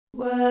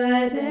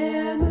What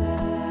am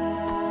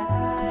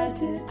I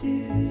to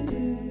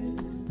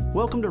do?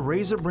 Welcome to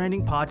Razor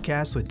Branding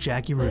Podcast with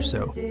Jackie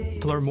Russo.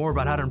 To learn more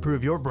about how to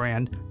improve your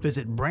brand,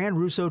 visit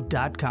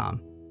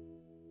brandrusso.com.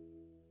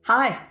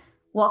 Hi,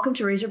 welcome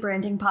to Razor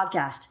Branding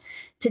Podcast.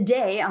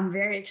 Today, I'm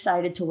very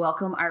excited to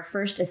welcome our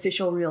first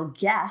official real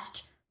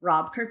guest,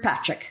 Rob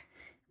Kirkpatrick.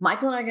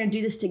 Michael and I are going to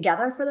do this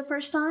together for the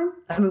first time.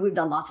 I mean, we've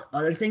done lots of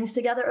other things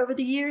together over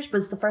the years, but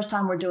it's the first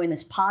time we're doing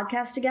this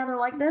podcast together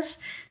like this.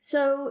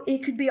 So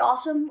it could be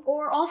awesome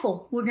or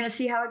awful. We're going to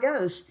see how it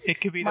goes.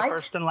 It could be the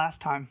first and last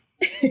time.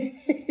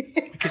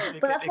 It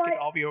could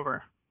all be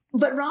over.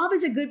 But Rob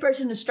is a good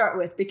person to start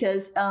with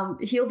because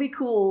he'll be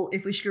cool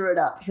if we screw it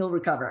up. He'll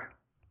recover.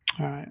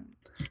 All right.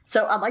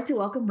 So I'd like to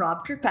welcome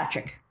Rob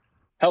Kirkpatrick.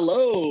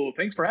 Hello.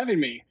 Thanks for having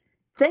me.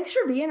 Thanks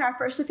for being our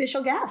first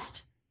official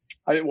guest.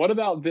 What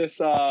about this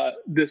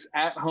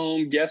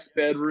at-home guest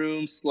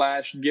bedroom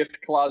 / gift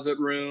closet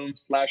room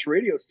 /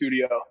 radio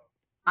studio?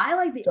 I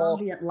like the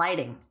ambient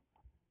lighting.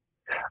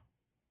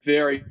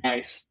 Very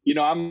nice. You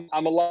know, I'm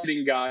a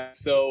lighting guy,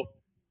 so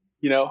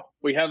you know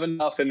we have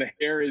enough, and the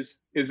hair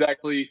is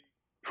actually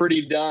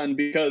pretty done.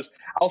 Because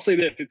I'll say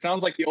this: it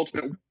sounds like the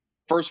ultimate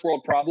first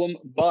world problem,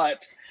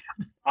 but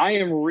I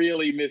am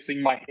really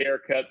missing my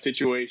haircut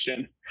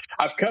situation.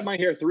 I've cut my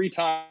hair 3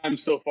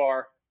 times so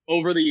far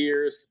over the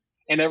years.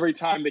 And every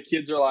time the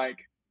kids are like,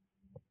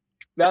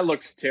 that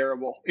looks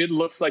terrible. It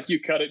looks like you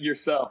cut it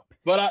yourself.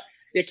 But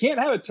it can't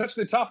have it touch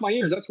the top of my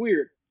ears. That's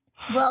weird.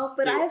 Well,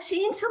 but I have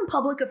seen some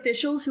public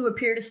officials who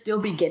appear to still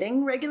be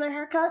getting regular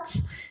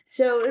haircuts.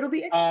 So it'll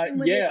be interesting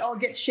when this all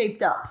gets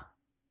shaped up.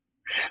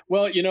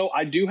 Well, you know,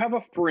 I do have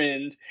a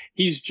friend.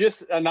 He's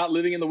just not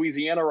living in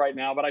Louisiana right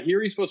now, but I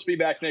hear he's supposed to be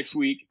back next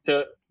week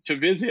to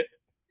visit.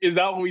 Is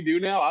that what we do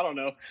now? I don't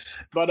know.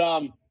 But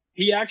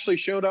he actually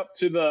showed up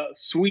to the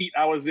suite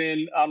I was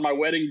in on my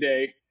wedding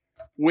day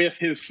with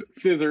his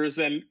scissors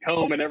and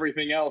comb and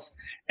everything else.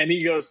 And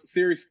he goes,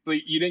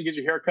 seriously, you didn't get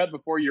your hair cut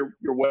before your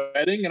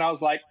wedding? And I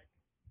was like,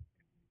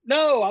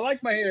 no, I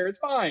like my hair. It's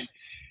fine.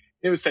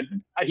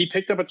 He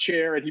picked up a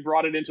chair and he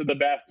brought it into the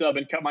bathtub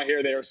and cut my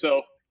hair there.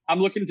 So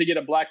I'm looking to get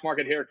a black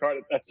market haircut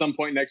at some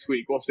point next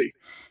week. We'll see.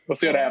 What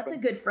happens. That's a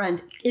good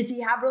friend. Does he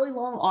have really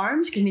long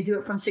arms? Can he do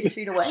it from 6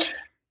 feet away?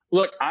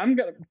 Look, I'm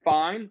gonna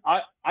fine.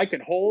 I can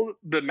hold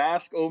the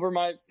mask over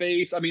my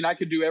face. I mean, I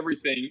could do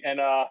everything,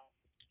 and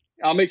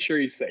I'll make sure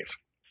he's safe.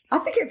 I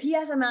figure if he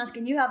has a mask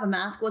and you have a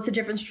mask, what's the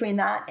difference between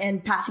that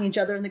and passing each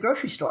other in the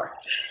grocery store?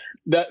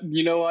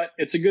 You know what?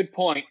 It's a good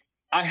point.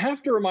 I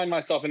have to remind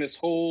myself in this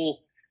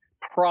whole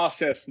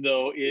process,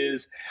 though,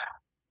 is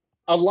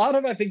a lot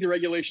of, I think, the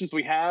regulations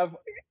we have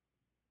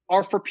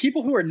are for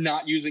people who are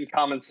not using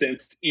common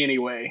sense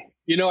anyway.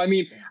 You know, I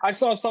mean, I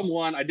saw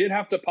someone, I did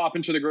have to pop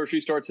into the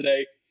grocery store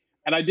today.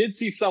 And I did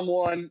see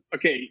someone,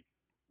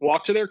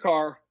 walk to their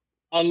car,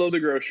 unload the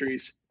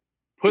groceries,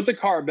 put the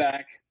car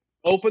back,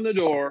 open the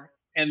door,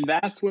 and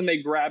that's when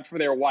they grabbed for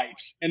their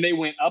wipes. And they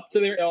went up to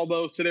their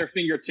elbow, to their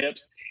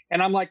fingertips.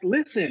 And I'm like,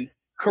 listen,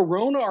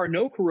 Corona or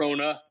no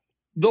Corona,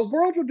 the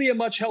world would be a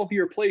much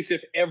healthier place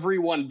if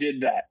everyone did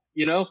that,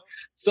 you know?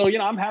 So, you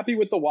know, I'm happy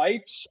with the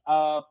wipes.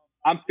 I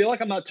feel like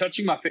I'm not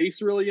touching my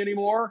face really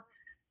anymore.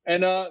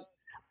 And I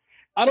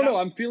don't know,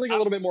 I'm feeling a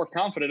little bit more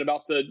confident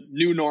about the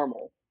new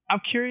normal. I'm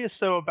curious,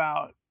 though,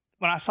 about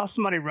when I saw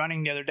somebody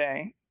running the other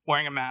day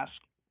wearing a mask,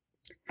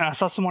 and I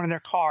saw someone in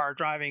their car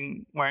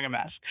driving wearing a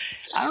mask.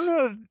 I don't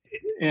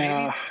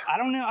know. I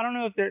don't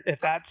know if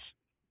that's.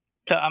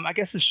 I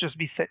guess it's just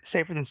be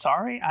safer than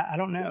sorry. I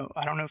don't know.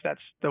 I don't know if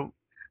that's the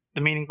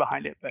meaning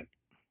behind it. But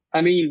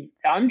I mean,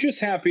 I'm just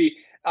happy.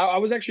 I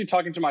was actually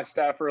talking to my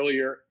staff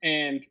earlier,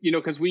 and you know,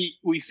 because we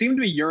seem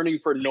to be yearning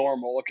for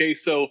normal. Okay,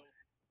 so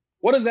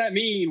what does that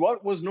mean?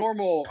 What was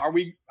normal? Are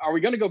we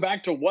going to go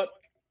back to what?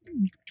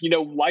 You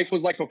know, life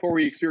was like before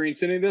we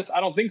experienced any of this?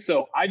 I don't think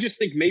so. I just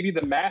think maybe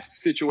the mask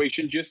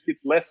situation just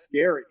gets less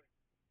scary.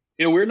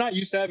 You know, we're not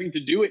used to having to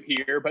do it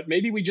here, but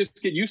maybe we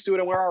just get used to it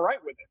and we're all right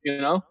with it,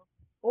 you know?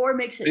 Or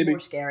makes it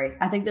more scary.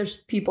 I think there's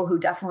people who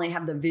definitely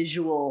have the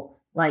visual,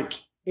 like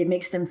it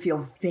makes them feel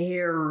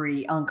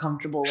very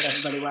uncomfortable with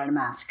everybody wearing a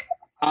mask.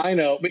 I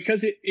know,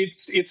 because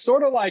it's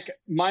sort of like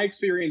my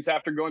experience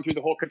after going through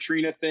the whole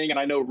Katrina thing, and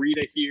I know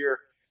Rita here,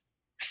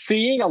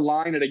 seeing a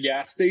line at a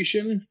gas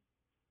station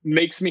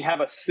makes me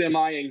have a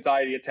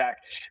semi-anxiety attack,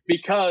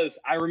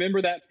 because I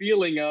remember that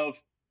feeling of,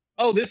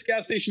 oh, this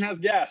gas station has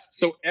gas,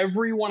 so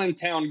everyone in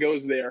town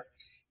goes there.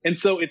 And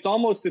so it's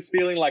almost this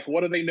feeling like,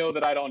 what do they know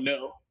that I don't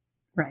know?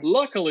 Right.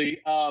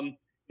 Luckily, you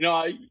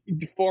know,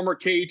 former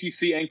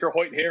KATC anchor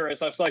Hoyt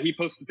Harris, I saw he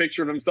posted a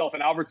picture of himself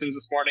in Albertsons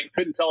this morning.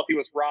 Couldn't tell if he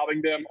was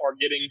robbing them or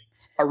getting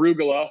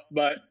arugula,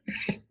 but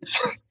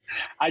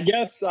I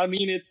guess, I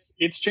mean,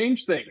 it's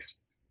changed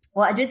things.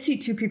 Well, I did see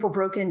 2 people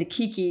broke into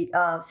Kiki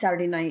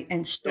Saturday night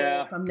and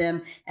stole from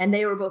them, and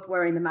they were both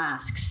wearing the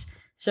masks.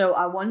 So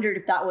I wondered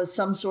if that was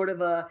some sort of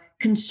a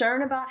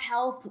concern about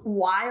health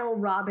while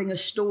robbing a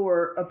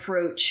store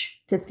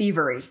approach to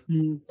thievery.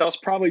 That was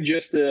probably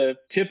just a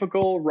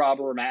typical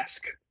robber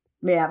mask.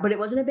 Yeah, but it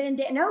wasn't a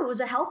bandana. No, it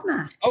was a health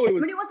mask. Oh, it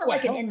was. I mean, it wasn't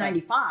like an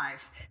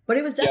N95, but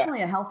it was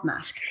definitely a health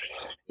mask.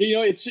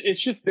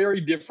 It's just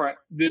very different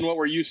than what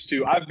we're used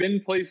to. I've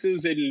been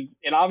places and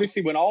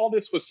obviously when all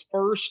this was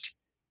first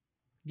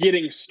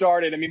getting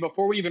started, I mean,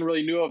 before we even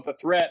really knew of the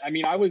threat, I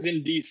mean, I was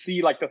in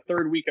DC like the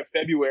third week of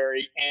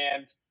February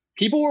and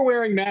people were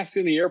wearing masks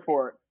in the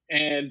airport.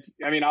 And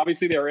I mean,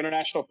 obviously there are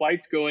international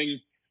flights going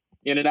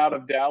in and out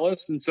of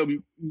Dallas. And so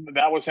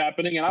that was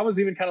happening. And I was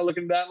even kind of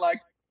looking at that like,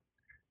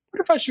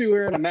 what if I should be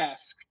wearing a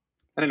mask?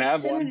 I didn't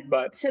have one,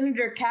 but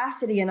Senator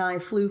Cassidy and I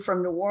flew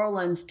from New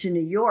Orleans to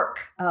New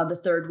York the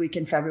third week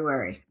in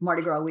February,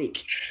 Mardi Gras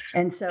week.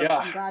 And so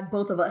I'm glad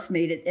both of us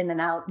made it in and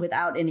out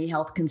without any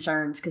health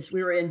concerns because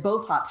we were in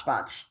both hot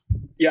spots.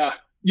 Yeah.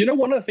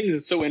 One of the things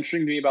that's so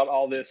interesting to me about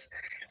all this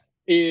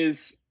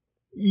is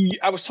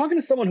I was talking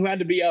to someone who had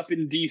to be up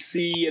in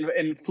DC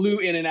and flew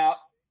in and out,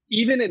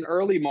 even in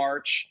early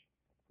March,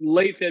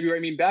 late February,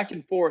 I mean, back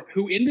and forth,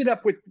 who ended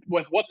up with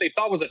what they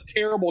thought was a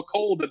terrible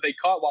cold that they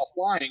caught while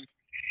flying.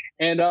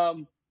 And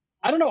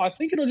I don't know. I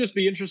think it'll just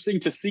be interesting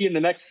to see in the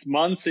next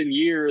months and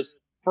years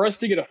for us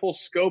to get a full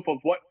scope of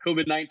what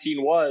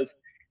COVID-19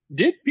 was.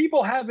 Did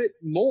people have it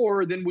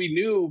more than we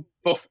knew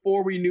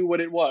before we knew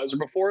what it was or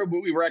before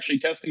we were actually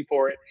testing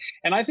for it?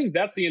 And I think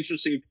that's the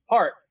interesting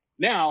part.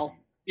 Now,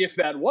 if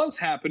that was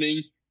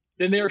happening,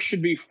 then there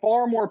should be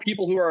far more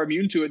people who are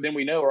immune to it than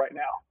we know right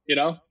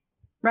now,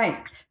 Right.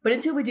 But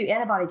until we do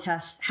antibody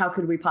tests, how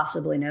could we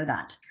possibly know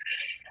that?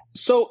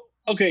 So,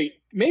 okay,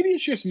 maybe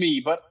it's just me,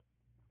 but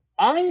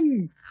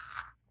I'm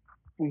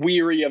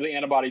weary of the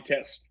antibody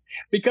tests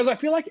because I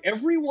feel like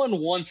everyone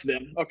wants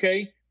them.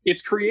 Okay.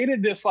 It's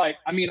created this,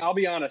 I'll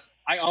be honest.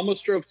 I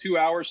almost drove 2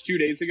 hours 2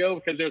 days ago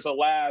because there's a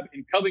lab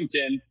in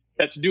Covington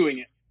that's doing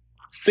it.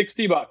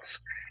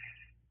 $60.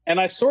 And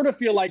I sort of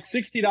feel like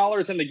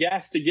 $60 in the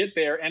gas to get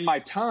there and my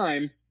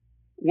time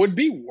would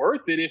be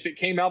worth it if it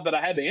came out that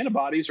I had the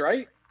antibodies,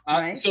 right?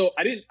 Right. So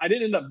I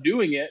didn't end up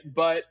doing it,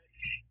 but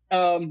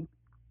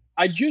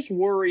I just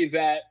worry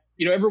that,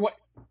 everyone,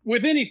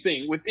 with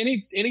anything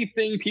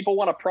people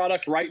want a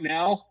product right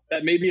now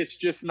that maybe it's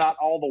just not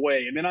all the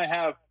way. And then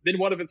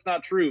what if it's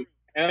not true?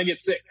 And I get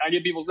sick. I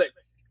get people sick.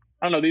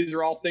 I don't know. These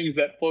are all things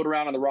that float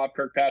around in the Rob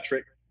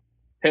Kirkpatrick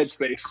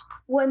headspace.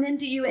 Well, and then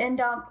do you end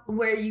up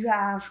where you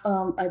have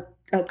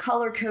a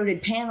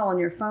color-coded panel on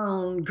your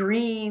phone,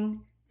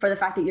 green for the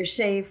fact that you're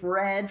safe,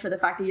 red for the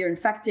fact that you're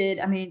infected?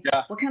 I mean,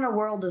 What kind of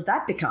world does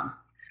that become?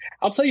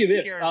 I'll tell you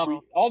this,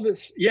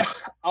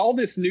 all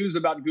this news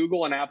about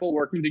Google and Apple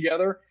working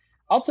together,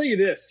 I'll tell you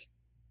this.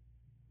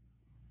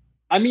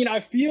 I mean, I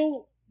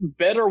feel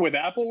better with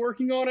Apple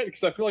working on it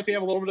because I feel like they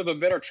have a little bit of a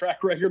better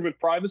track record with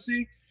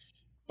privacy.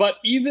 But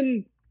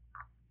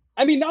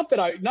not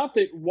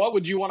that what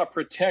would you want to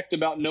protect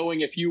about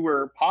knowing if you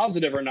were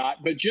positive or not,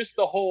 but just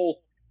the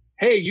whole,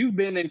 hey, you've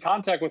been in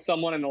contact with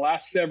someone in the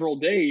last several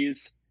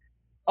days.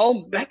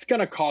 That's going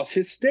to cause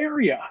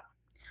hysteria.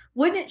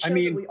 Wouldn't it show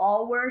that we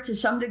all were to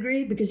some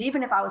degree? Because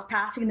even if I was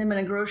passing them in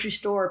a grocery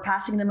store, or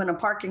passing them in a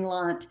parking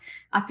lot,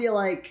 I feel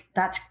like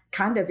that's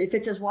kind of, if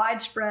it's as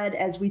widespread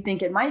as we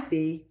think it might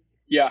be,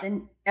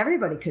 then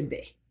everybody could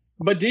be.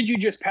 But did you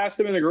just pass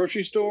them in the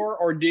grocery store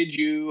or did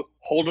you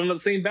hold them to the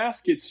same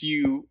baskets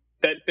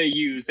that they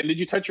used? And did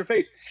you touch your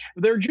face?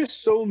 There are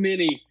just so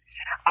many.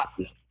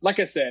 Like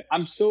I said,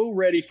 I'm so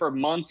ready for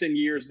months and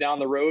years down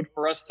the road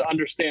for us to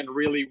understand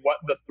really what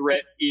the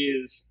threat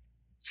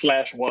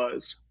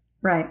is/was.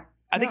 Right.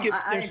 I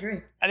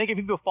agree. I think if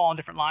people fall on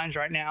different lines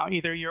right now,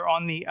 either you're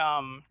on the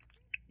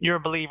you're a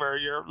believer,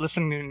 you're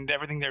listening to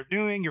everything they're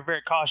doing, you're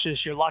very cautious,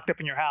 you're locked up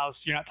in your house,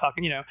 you're not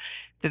talking,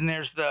 then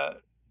there's the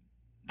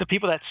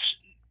people that's,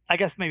 I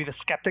guess maybe the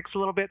skeptics a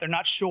little bit. They're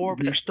not sure,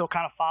 but they're still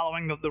kind of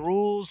following the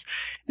rules.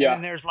 Yeah. And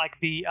then there's like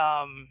the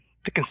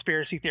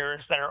conspiracy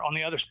theorists that are on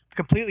the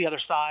completely other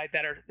side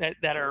that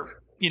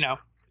are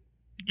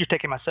you're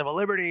taking my civil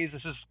liberties.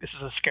 This is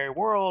a scary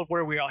world.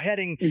 Where are we all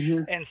heading?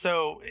 Mm-hmm. And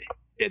so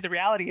the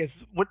reality is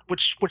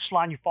which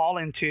line you fall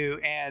into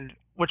and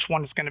which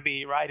one is going to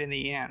be right in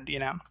the end,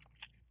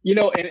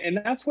 and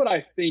that's what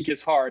I think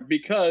is hard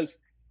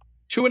because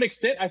to an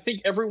extent, I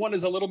think everyone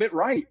is a little bit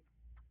right.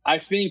 I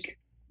think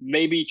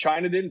maybe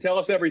China didn't tell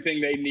us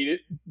everything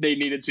they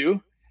needed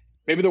to.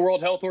 Maybe the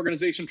World Health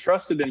Organization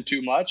trusted them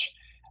too much.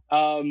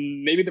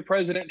 Maybe the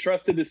president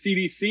trusted the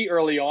CDC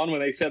early on when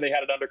they said they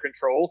had it under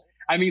control.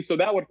 So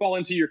that would fall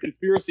into your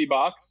conspiracy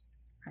box.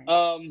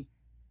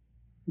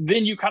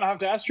 Then you kind of have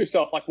to ask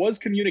yourself, was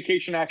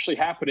communication actually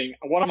happening?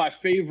 One of my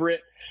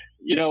favorite,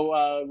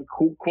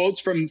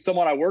 quotes from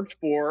someone I worked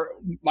for,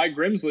 Mike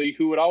Grimsley,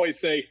 who would always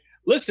say,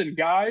 listen,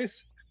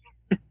 guys,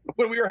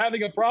 when we were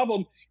having a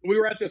problem, we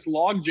were at this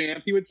log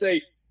jam, he would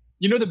say,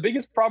 the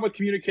biggest problem with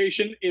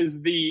communication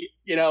is the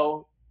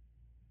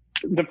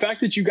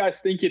fact that you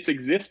guys think it's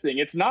existing.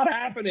 It's not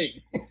happening,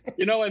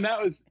 and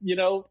that was,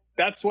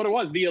 that's what it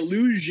was, the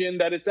illusion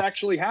that it's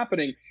actually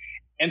happening.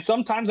 And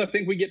sometimes I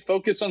think we get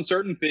focused on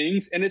certain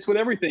things, and it's with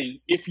everything.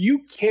 If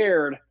you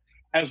cared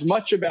as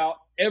much about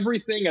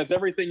everything as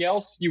everything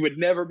else, you would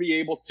never be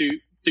able to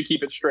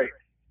keep it straight.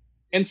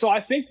 And so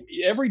I think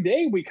every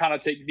day we kind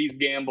of take these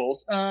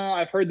gambles.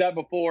 I've heard that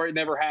before. It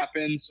never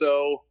happened.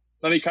 So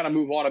let me kind of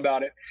move on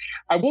about it.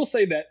 I will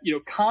say that,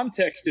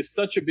 context is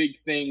such a big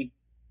thing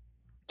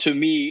to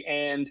me.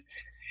 And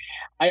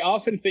I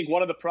often think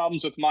one of the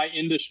problems with my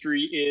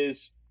industry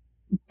is,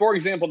 for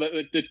example,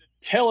 the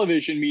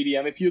television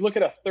medium. If you look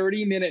at a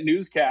 30-minute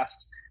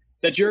newscast,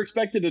 that you're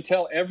expected to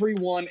tell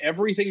everyone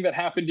everything that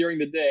happened during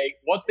the day,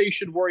 what they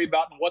should worry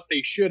about and what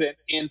they shouldn't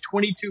in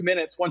 22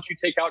 minutes once you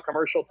take out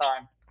commercial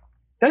time.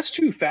 That's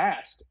too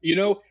fast.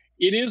 It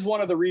is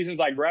one of the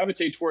reasons I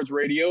gravitate towards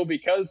radio,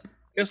 because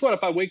guess what?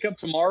 If I wake up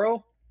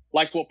tomorrow,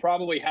 like will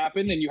probably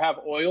happen, and you have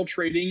oil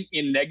trading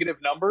in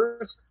negative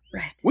numbers,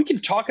 right, we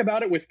can talk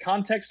about it with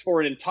context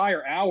for an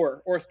entire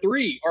hour or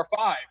 3 or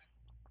 5,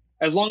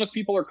 as long as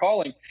people are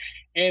calling.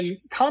 And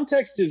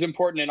context is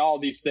important in all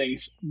these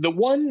things. The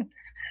one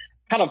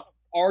kind of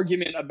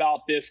argument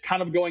about this,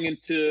 kind of going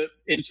into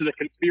the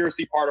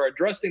conspiracy part or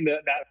addressing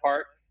that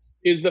part,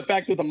 is the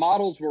fact that the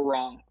models were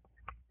wrong.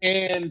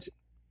 And,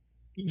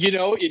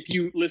 if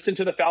you listen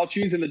to the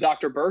Faucis and the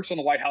Dr. Birx on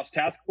the White House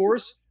task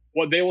force,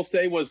 what they will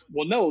say was,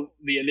 well, no,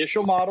 the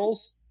initial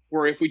models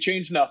were if we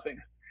change nothing.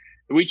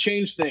 We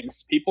changed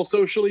things. People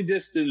socially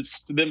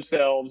distanced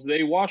themselves.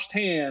 They washed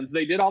hands.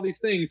 They did all these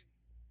things.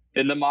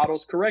 Then the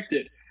models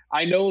corrected.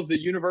 I know the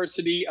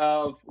University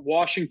of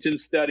Washington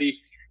study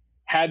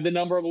had the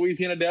number of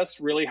Louisiana deaths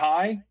really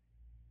high.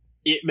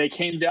 They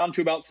came down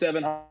to about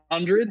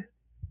 700.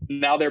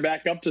 Now they're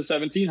back up to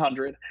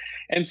 1,700.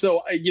 And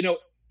so,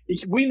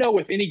 we know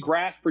with any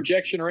graph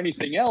projection or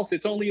anything else,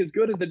 it's only as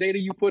good as the data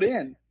you put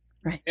in.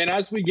 Right. And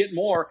as we get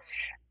more,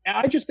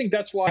 I just think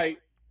that's why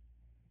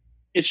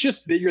it's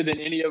just bigger than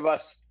any of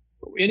us,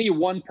 any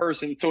one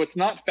person. So it's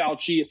not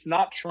Fauci, it's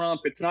not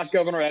Trump, it's not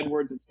Governor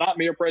Edwards, it's not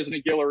Mayor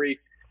President Guillory.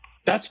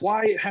 That's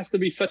why it has to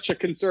be such a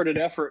concerted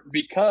effort,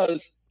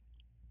 because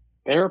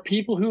there are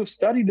people who have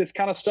studied this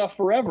kind of stuff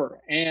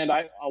forever. And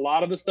a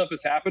lot of the stuff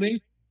is happening.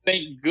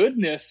 Thank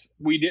goodness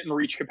we didn't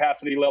reach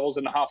capacity levels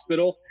in the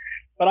hospital.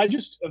 But I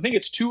think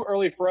it's too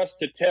early for us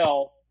to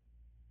tell.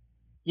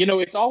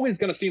 It's always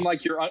going to seem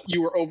like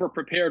you were over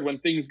prepared when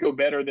things go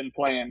better than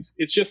planned.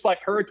 It's just like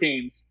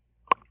hurricanes.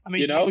 I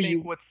mean,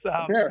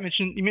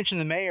 you mentioned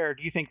the mayor.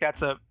 Do you think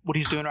that's what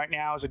he's doing right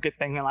now is a good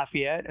thing in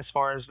Lafayette as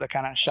far as the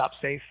kind of shop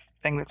safe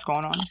thing that's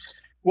going on?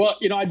 Well,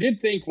 I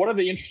did think one of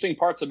the interesting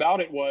parts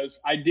about it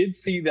was I did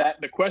see that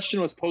the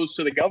question was posed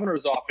to the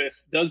governor's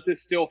office: does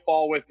this still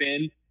fall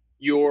within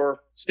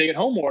your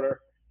stay-at-home order?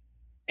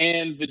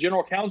 And the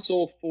general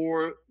counsel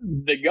for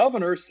the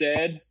governor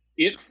said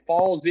it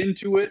falls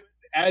into it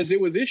as it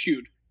was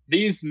issued.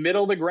 These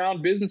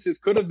middle-of-the-ground businesses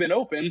could have been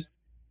open.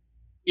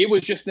 It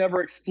was just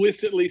never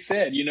explicitly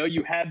said.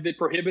 You had the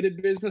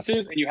prohibited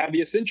businesses and you have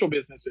the essential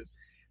businesses.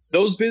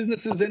 Those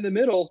businesses in the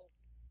middle,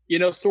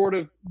 sort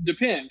of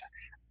depend.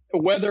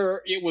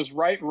 Whether it was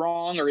right,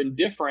 wrong, or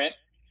indifferent,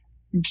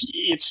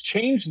 it's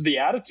changed the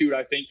attitude,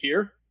 I think,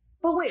 here.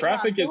 But wait,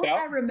 traffic Rob, is out.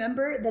 I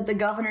remember that the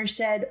governor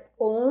said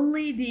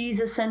only these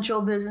essential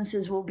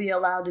businesses will be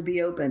allowed to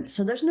be open.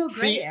 So there's no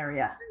gray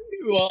area.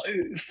 Well,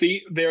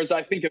 there's,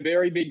 I think, a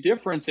very big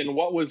difference in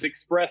what was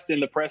expressed in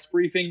the press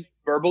briefing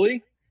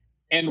verbally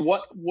and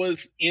what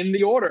was in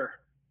the order.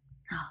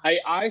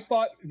 I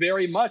thought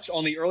very much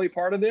on the early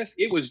part of this,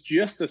 it was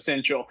just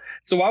essential.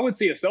 So I would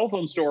see a cell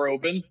phone store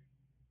open,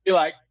 be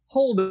like,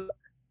 hold up,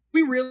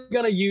 we really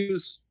going to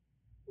use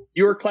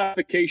your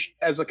classification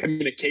as a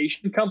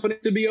communication company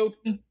to be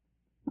open?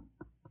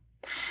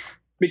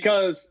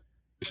 Because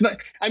it's not,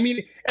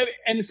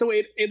 and so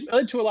it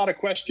led to a lot of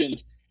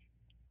questions.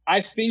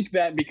 I think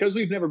that because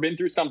we've never been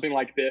through something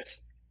like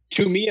this,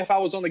 to me, if I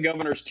was on the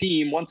governor's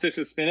team, once this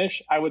is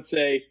finished, I would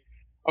say,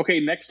 okay,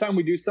 next time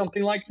we do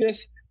something like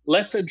this,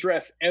 let's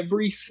address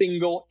every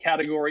single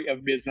category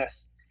of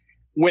business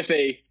with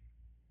a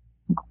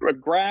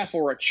graph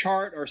or a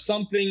chart or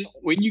something.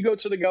 When you go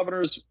to the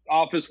governor's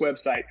office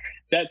website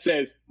that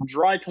says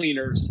dry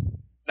cleaners,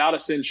 not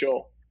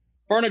essential,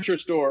 furniture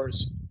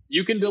stores,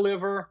 you can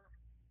deliver,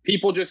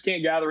 people just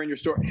can't gather in your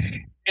store.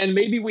 And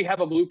maybe we have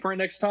a blueprint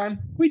next time.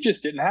 We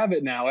just didn't have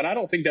it now. And I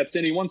don't think that's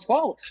anyone's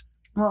fault.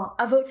 Well,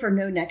 I vote for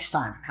no next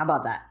time. How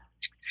about that?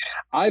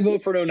 I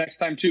vote for no next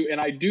time too. And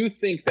I do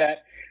think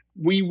that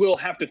we will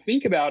have to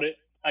think about it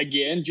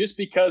again, just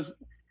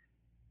because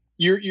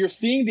you're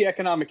seeing the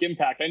economic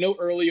impact. I know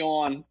early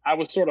on I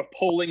was sort of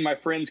polling my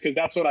friends because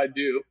that's what I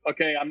do.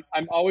 Okay,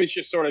 I'm always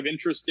just sort of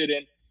interested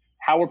in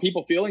how are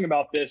people feeling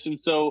about this. And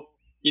so,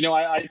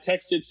 I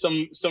texted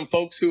some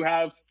folks who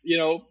have,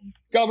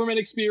 government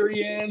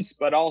experience,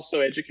 but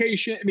also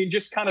education.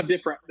 Just kind of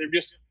different. They're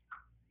just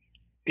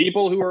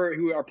people who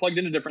are plugged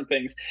into different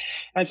things.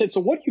 And I said,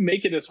 so what do you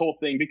make of this whole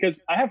thing?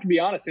 Because I have to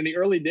be honest, in the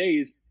early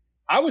days,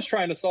 I was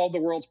trying to solve the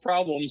world's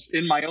problems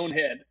in my own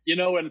head,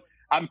 and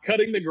I'm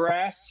cutting the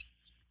grass,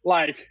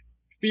 like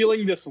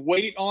feeling this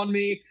weight on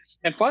me.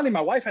 And finally,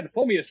 my wife had to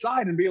pull me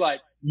aside and be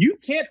like, you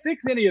can't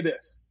fix any of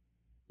this.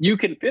 You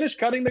can finish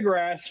cutting the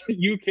grass.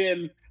 You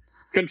can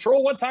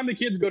control what time the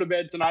kids go to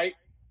bed tonight,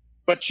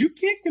 but you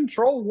can't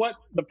control what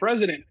the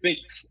president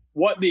thinks,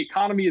 what the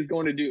economy is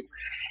going to do.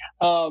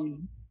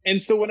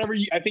 And so whenever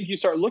I think you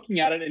start looking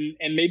at it,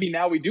 and maybe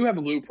now we do have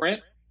a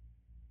blueprint,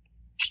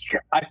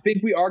 I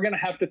think we are going to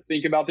have to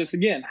think about this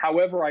again.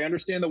 However, I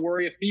understand the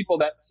worry of people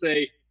that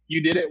say,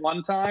 you did it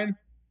one time,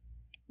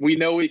 we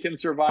know we can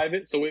survive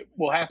it, so it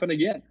will happen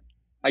again.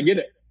 I get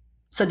it.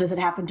 So does it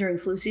happen during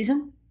flu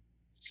season?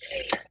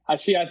 I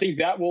think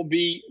that will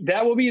be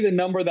the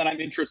number that I'm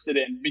interested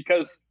in,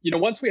 because,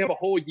 once we have a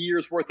whole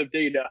year's worth of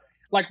data,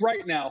 like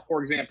right now,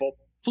 for example,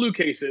 flu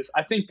cases,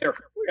 I think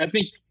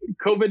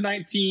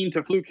COVID-19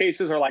 to flu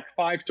cases are like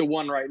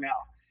 5-1 right now.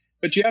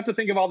 But you have to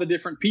think of all the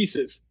different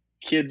pieces.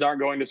 Kids aren't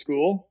going to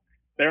school.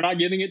 They're not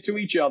giving it to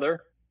each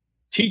other.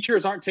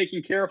 Teachers aren't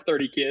taking care of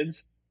 30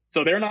 kids,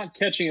 so they're not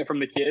catching it from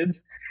the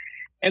kids.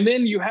 And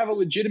then you have a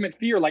legitimate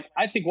fear. Like,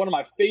 I think one of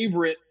my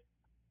favorite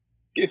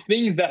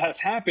things that has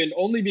happened,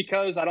 only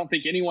because I don't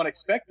think anyone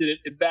expected it,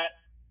 is that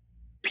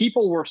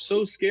people were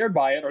so scared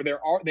by it, or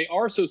they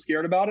are so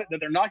scared about it, that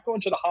they're not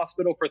going to the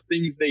hospital for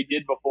things they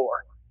did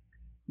before.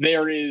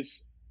 There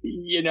is,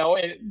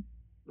 and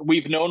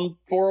we've known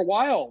for a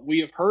while, we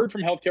have heard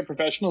from healthcare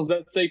professionals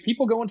that say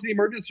people go into the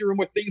emergency room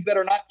with things that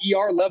are not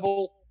ER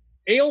level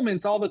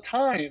ailments all the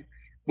time,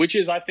 which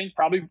is, I think,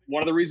 probably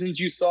one of the reasons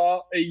you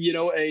saw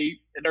an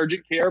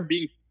urgent care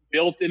being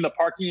built in the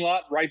parking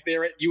lot right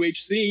there at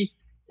UHC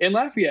in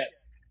Lafayette.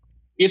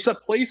 It's a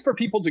place for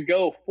people to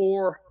go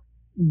for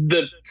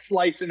the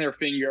slice in their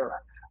finger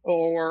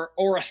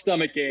or a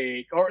stomach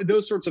ache or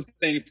those sorts of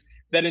things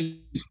that in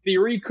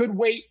theory could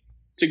wait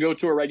to go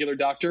to a regular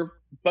doctor,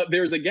 but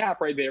there's a gap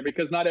right there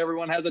because not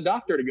everyone has a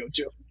doctor to go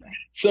to.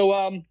 So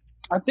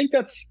I think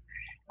that's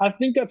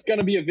going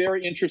to be a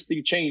very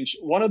interesting change.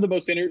 One of the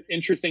most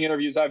interesting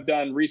interviews I've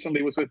done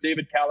recently was with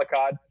David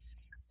Calicod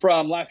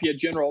from Lafayette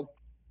General,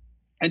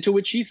 and to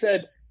which he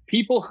said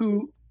people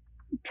who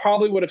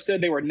probably would have said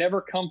they were never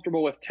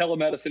comfortable with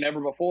telemedicine ever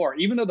before,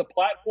 even though the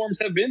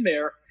platforms have been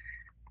there.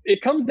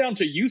 It comes down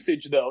to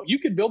usage, though. You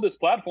could build this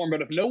platform,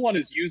 but if no one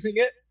is using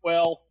it,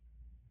 well,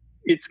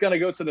 it's going to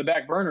go to the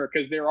back burner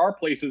because there are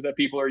places that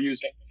people are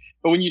using.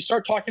 But when you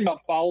start talking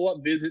about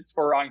follow-up visits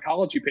for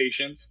oncology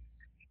patients,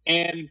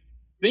 and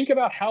think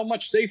about how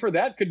much safer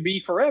that could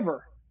be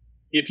forever.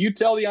 If you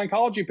tell the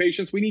oncology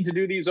patients, we need to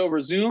do these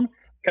over Zoom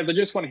because I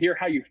just want to hear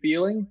how you're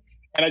feeling,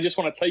 and I just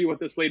want to tell you what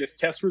this latest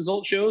test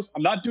result shows.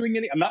 I'm not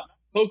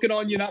poking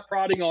on you, not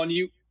prodding on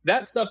you.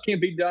 That stuff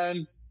can't be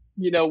done,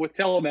 with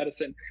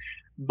telemedicine.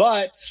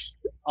 But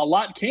a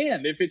lot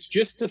can. If it's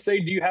just to say,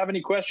 do you have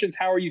any questions?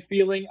 How are you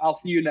feeling? I'll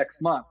see you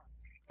next month.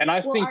 And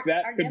I think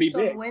that could be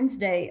big. On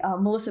Wednesday,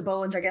 Melissa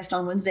Bowen's our guest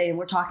on Wednesday, and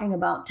we're talking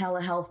about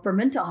telehealth for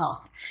mental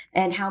health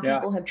and how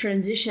people have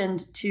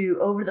transitioned to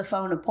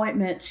over-the-phone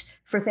appointments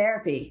for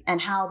therapy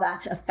and how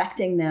that's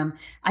affecting them.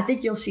 I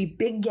think you'll see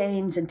big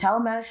gains in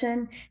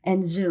telemedicine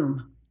and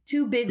Zoom.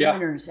 Two big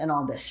winners in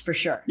all this, for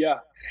sure. Yeah,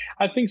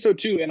 I think so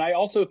too. And I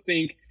also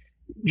think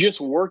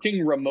just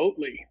working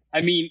remotely.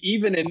 I mean,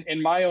 even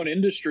in my own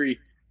industry,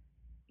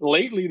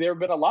 lately there have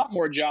been a lot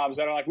more jobs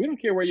that are like, we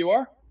don't care where you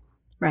are.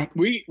 Right.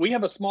 We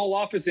have a small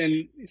office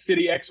in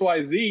city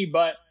XYZ,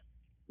 but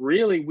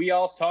really we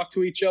all talk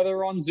to each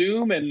other on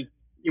Zoom and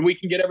we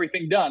can get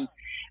everything done.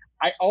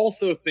 I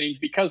also think,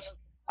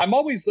 because I'm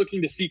always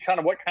looking to see kind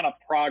of what kind of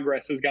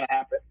progress is going to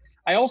happen,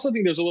 I also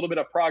think there's a little bit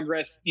of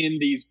progress in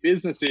these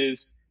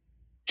businesses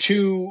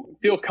to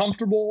feel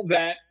comfortable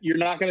that you're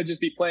not going to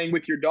just be playing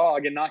with your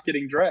dog and not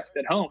getting dressed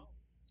at home.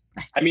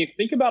 I mean,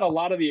 think about a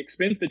lot of the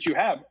expense that you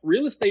have.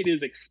 Real estate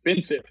is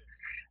expensive.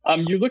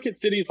 You look at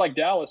cities like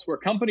Dallas, where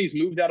companies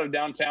moved out of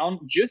downtown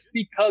just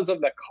because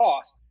of the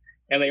cost,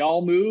 and they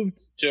all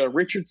moved to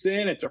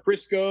Richardson and to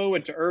Frisco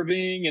and to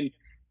Irving and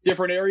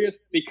different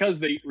areas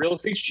because the real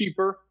estate's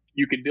cheaper.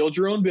 You could build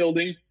your own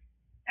building,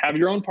 have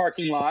your own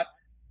parking lot.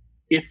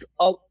 It's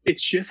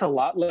just a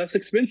lot less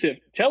expensive.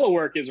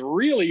 Telework is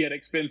really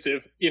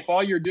inexpensive if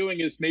all you're doing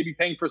is maybe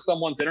paying for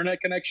someone's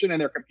internet connection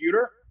and their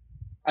computer.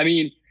 I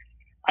mean,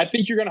 I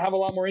think you're going to have a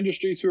lot more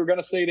industries who are going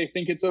to say they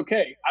think it's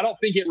okay. I don't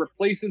think it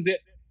replaces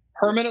it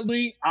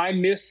permanently. I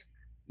miss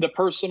the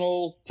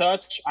personal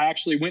touch. I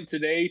actually went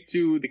today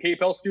to the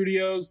KPEL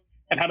studios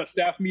and had a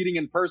staff meeting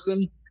in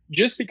person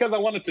just because I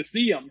wanted to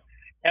see them.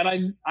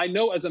 And I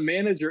know as a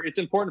manager, it's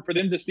important for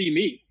them to see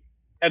me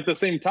at the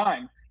same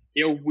time.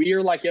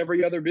 We're like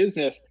every other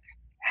business,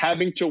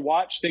 having to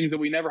watch things that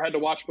we never had to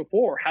watch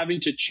before,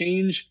 having to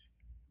change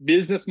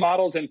business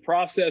models and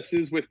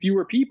processes with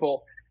fewer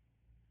people.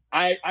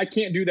 I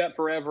can't do that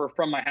forever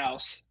from my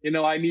house.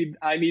 I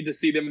need to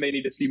see them and they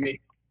need to see me.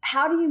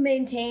 How do you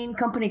maintain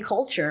company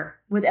culture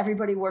with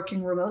everybody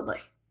working remotely?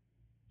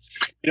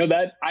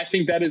 I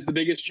think that is the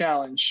biggest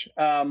challenge.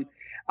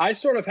 I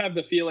sort of have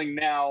the feeling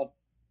now,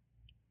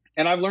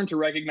 and I've learned to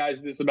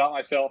recognize this about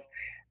myself,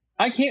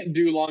 I can't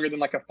do longer than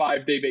like a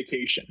 5-day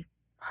vacation,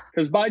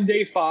 because by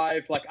day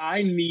 5, like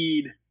I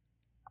need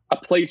a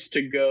place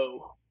to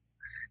go.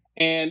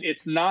 And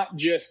it's not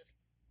just,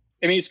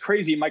 it's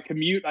crazy. My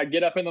commute, I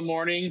get up in the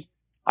morning,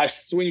 I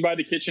swing by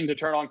the kitchen to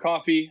turn on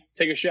coffee,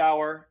 take a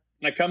shower,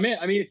 and I come in.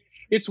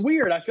 it's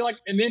weird. I feel like,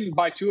 and then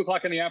by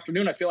 2:00 in the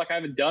afternoon, I feel like I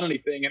haven't done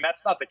anything, and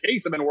that's not the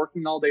case. I've been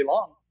working all day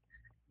long.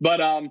 But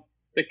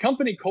the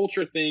company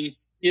culture thing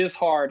is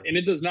hard, and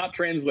it does not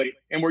translate.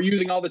 And we're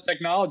using all the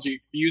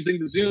technology, using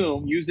the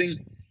Zoom,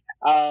 using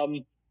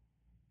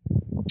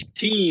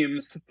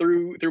Teams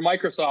through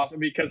Microsoft,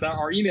 because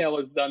our email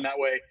is done that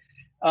way.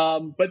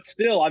 But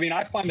still, I mean,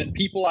 I find that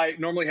people I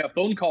normally have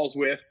phone calls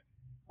with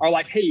are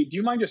like, hey, do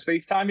you mind just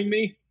FaceTiming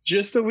me?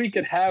 Just so we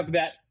could have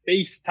that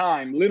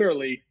FaceTime,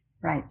 literally,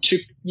 right, to,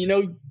 you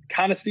know,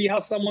 kind of see how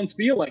someone's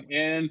feeling.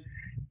 And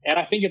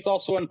I think it's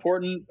also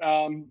important.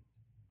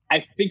 I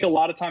think a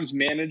lot of times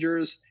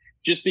managers,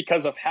 just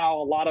because of how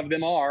a lot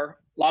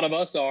of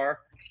us are,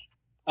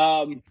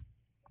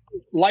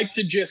 like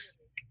to just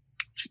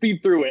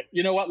speed through it.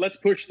 You know what? Let's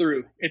push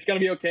through. It's going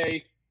to be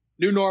okay.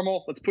 New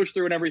normal. Let's push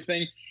through and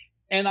everything.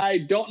 And I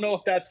don't know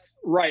if that's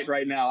right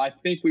now. I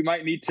think we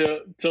might need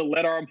to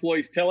let our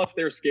employees tell us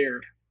they're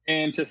scared,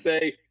 and to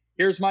say,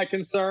 here's my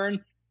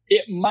concern.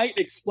 It might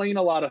explain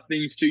a lot of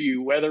things to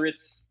you, whether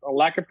it's a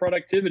lack of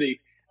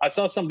productivity. I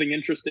saw something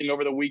interesting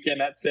over the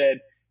weekend that said,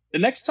 the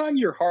next time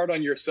you're hard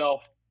on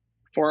yourself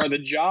for the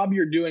job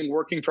you're doing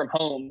working from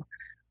home,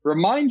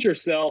 remind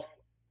yourself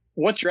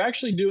what you're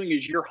actually doing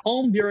is you're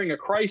home during a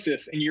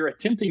crisis and you're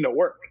attempting to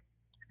work.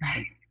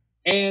 Right.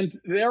 And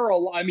there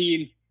are, I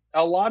mean,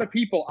 a lot of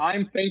people,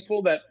 I'm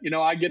thankful that, you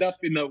know, I get up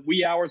in the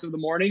wee hours of the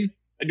morning,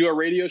 I do a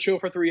radio show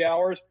for 3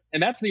 hours,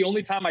 and that's the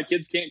only time my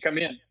kids can't come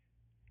in,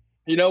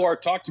 you know, or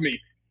talk to me.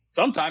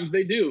 Sometimes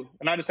they do,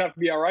 and I just have to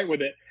be all right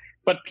with it.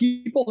 But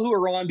people who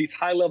are on these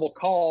high level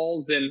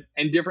calls and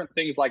different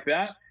things like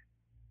that,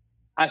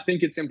 I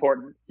think it's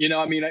important. You know,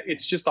 I mean,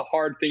 it's just a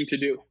hard thing to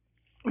do.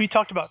 We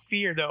talked about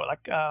fear, though.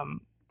 Like,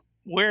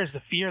 where is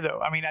the fear, though?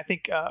 I mean, I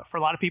think for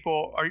a lot of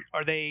people,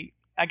 are they?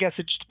 I guess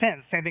it just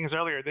depends. Same thing as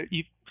earlier. That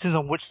depends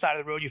on which side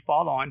of the road you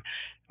fall on.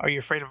 Are you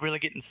afraid of really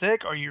getting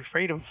sick? Are you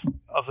afraid of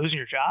losing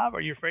your job?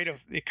 Are you afraid of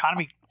the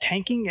economy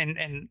tanking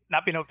and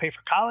not being able to pay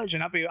for college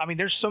and not be? I mean,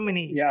 there's so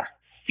many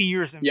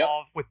fears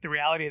involved with the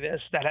reality of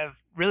this that have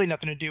really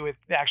nothing to do with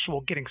the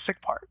actual getting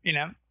sick part. You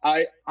know,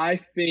 I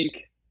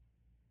think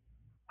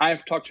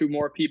I've talked to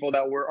more people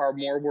that are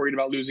more worried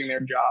about losing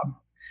their job.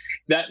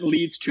 That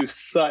leads to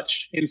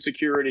such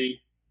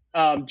insecurity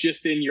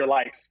just in your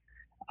life.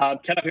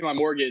 Can I pay my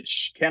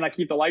mortgage? Can I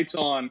keep the lights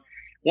on?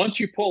 Once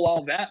you pull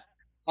all that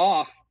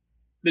off,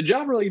 the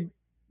job really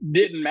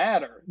didn't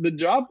matter. The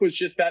job was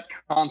just that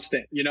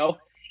constant, you know?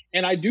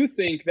 And I do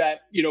think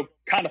that, you know,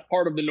 kind of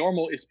part of the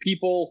normal is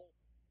people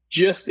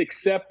just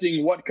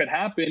accepting what could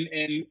happen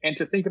and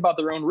to think about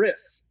their own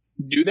risks.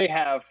 Do they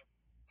have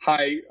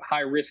high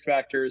risk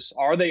factors?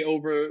 Are they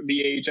over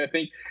the age? I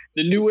think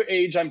the newer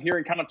age I'm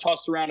hearing kind of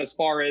tossed around as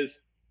far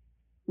as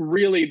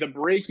really the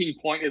breaking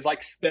point is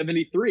like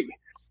 73.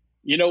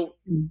 You know,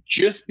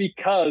 just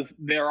because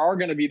there are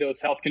going to be those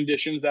health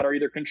conditions that are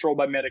either controlled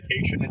by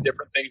medication and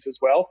different things as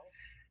well.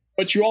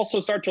 But you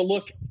also start to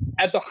look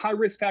at the high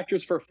risk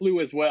factors for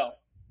flu as well.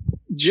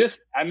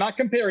 I'm not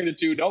comparing the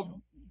two.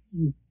 Don't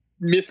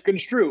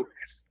misconstrue.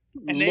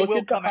 And they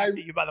will come after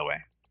you, by the way.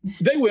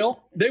 They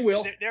will.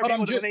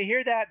 When they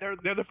hear that,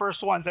 they're the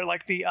first ones. They're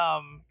like the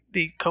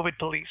COVID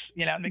police,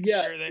 you know.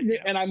 Yeah, sure that, you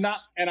know.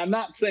 And I'm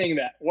not saying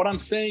that. What I'm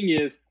saying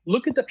is,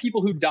 look at the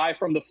people who die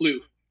from the flu.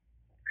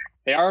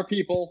 They are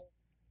people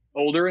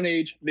older in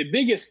age. The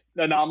biggest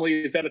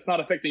anomaly is that it's not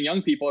affecting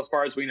young people, as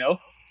far as we know,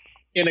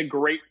 in a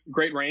great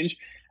range.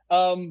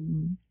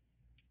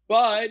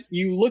 But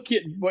you look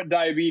at what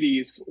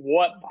diabetes,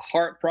 what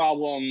heart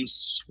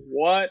problems,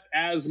 what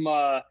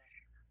asthma,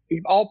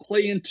 all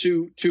play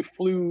into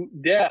flu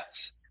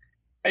deaths.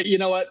 You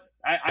know what?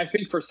 I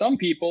think for some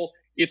people,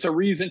 it's a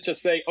reason to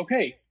say,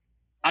 okay,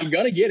 I'm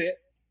going to get it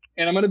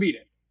and I'm going to beat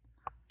it.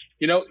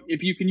 You know,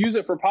 if you can use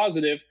it for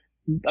positive,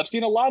 I've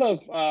seen a lot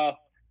of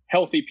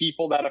healthy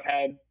people that have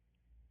had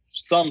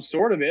some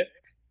sort of it.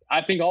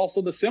 I think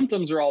also the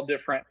symptoms are all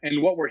different.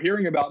 And what we're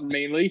hearing about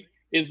mainly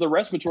is the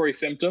respiratory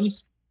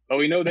symptoms. But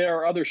we know there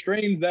are other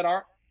strains that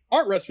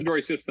aren't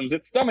respiratory systems.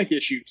 It's stomach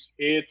issues.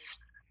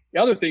 It's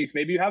the other things.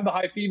 Maybe you have the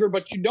high fever,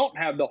 but you don't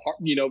have the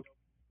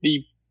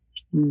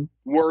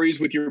worries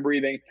with your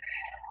breathing.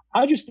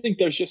 I just think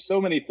there's just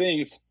so many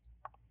things.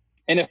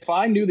 And if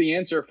I knew the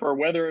answer for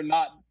whether or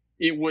not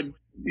it would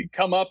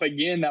come up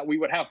again that we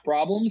would have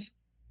problems,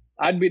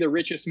 I'd be the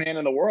richest man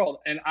in the world.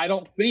 And I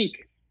don't think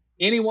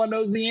anyone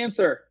knows the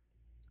answer.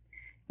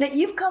 Now,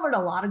 you've covered a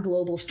lot of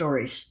global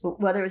stories,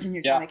 whether it was in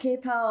your time at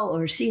KPEL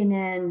or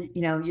CNN.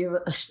 You know, you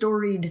have a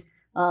storied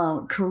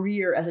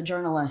career as a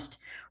journalist.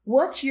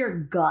 What's your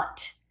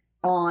gut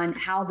on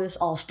how this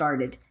all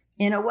started?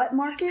 In a wet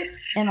market,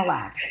 in a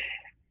lab?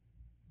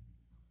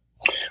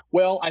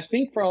 Well, I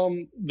think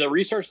from the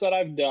research that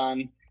I've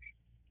done,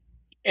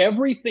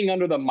 everything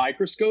under the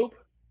microscope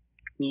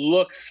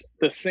looks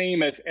the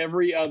same as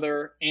every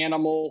other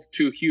animal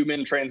to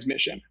human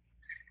transmission.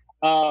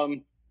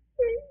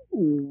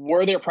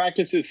 Were their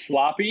practices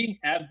sloppy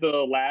at the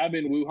lab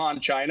in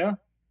Wuhan, China?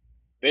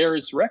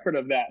 There's record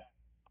of that.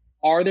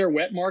 Are there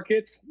wet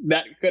markets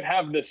that could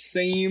have the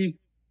same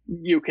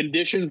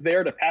conditions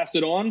there to pass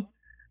it on?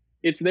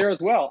 it's there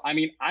as well. I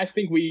mean, I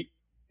think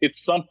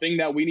it's something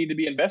that we need to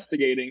be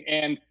investigating.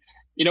 And,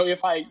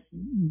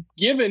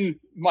 given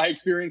my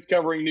experience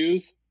covering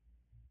news,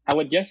 I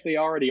would guess they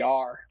already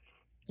are.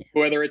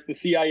 Whether it's the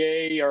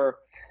CIA or,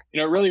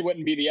 it really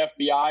wouldn't be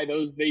the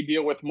FBI. They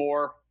deal with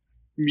more,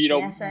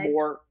 NSA.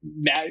 more,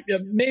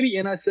 maybe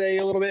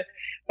NSA a little bit.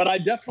 But I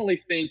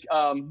definitely think,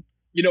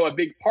 a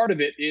big part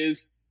of it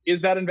is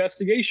that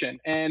investigation.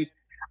 And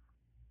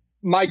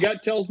my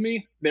gut tells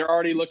me they're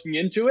already looking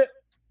into it.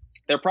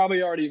 They're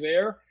probably already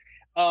there.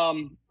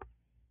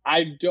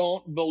 I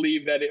don't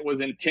believe that it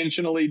was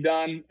intentionally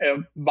done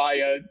by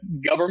a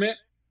government.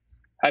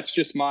 That's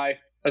just my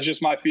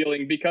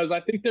feeling, because I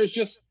think there's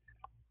just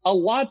a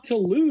lot to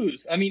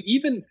lose. I mean,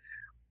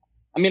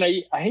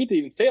 I hate to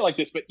even say it like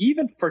this, but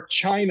even for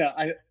China,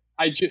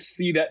 I just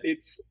see that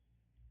it's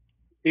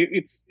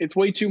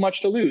way too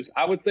much to lose.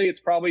 I would say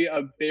it's probably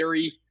a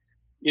very,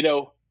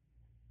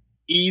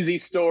 easy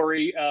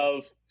story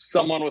of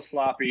someone was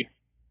sloppy.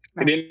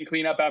 They didn't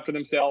clean up after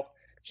themselves.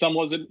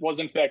 Someone was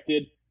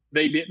infected.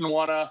 They didn't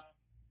want to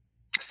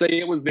say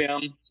it was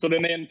them. So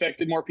then they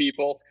infected more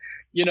people.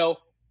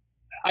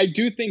 I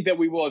do think that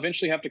we will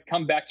eventually have to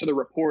come back to the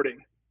reporting,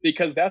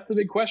 because that's the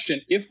big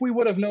question. If we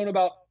would have known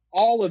about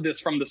all of this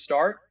from the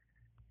start,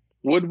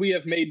 would we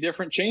have made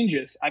different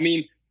changes? I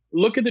mean,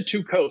 look at the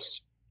two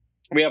coasts.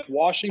 We have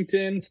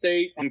Washington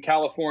State and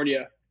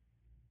California,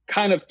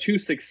 kind of two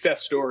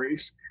success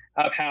stories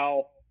of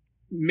how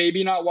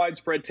maybe not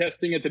widespread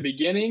testing at the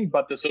beginning,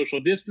 but the social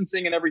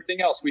distancing and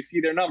everything else. We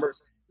see their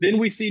numbers. Then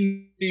we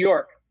see New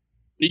York.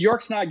 New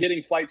York's not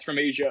getting flights from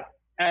Asia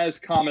as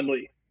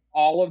commonly.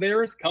 All of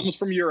theirs comes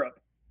from Europe.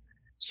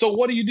 So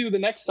what do you do the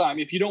next time?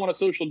 If you don't want to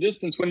social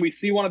distance, when we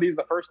see one of these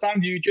the first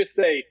time, do you just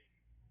say,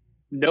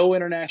 no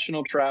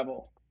international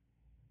travel?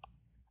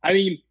 I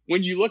mean,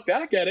 when you look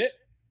back at it,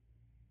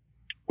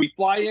 we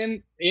fly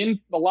in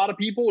a lot of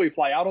people, we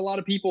fly out a lot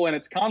of people, and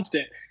it's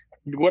constant.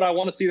 Would I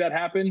want to see that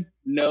happen?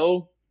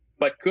 No.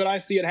 But could I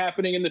see it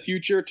happening in the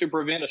future to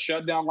prevent a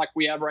shutdown like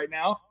we have right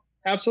now?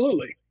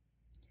 Absolutely.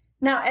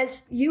 Now,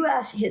 as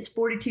U.S. hits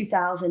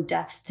 42,000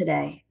 deaths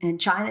today,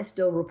 and China's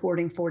still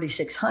reporting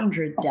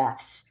 4,600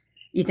 deaths,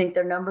 you think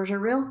their numbers are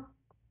real?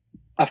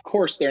 Of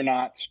course they're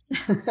not.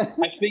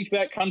 I think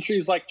that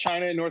countries like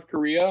China and North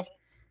Korea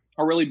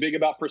are really big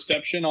about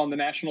perception on the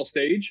national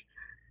stage.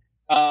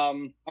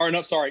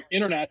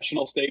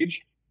 International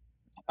stage.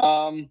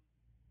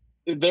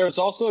 There's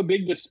also a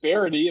big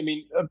disparity. I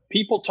mean,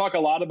 people talk a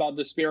lot about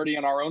disparity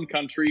in our own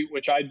country,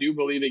 which I do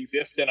believe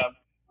exists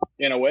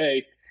in a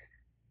way.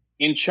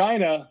 In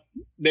China,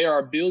 there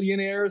are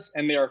billionaires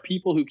and there are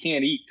people who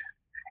can't eat.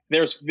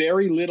 There's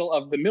very little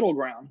of the middle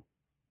ground.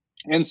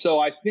 And so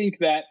I think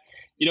that,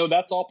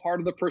 that's all part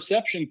of the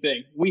perception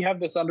thing. We have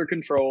this under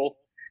control.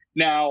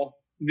 Now,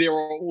 there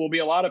will be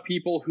a lot of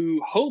people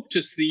who hope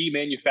to see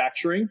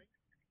manufacturing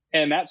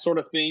and that sort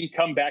of thing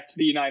come back to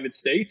the United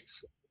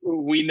States.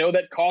 We know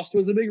that cost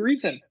was a big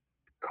reason.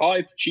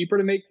 It's cheaper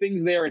to make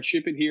things there and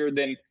ship it here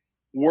than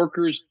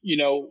workers,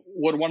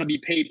 would want to be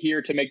paid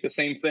here to make the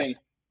same thing.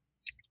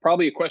 It's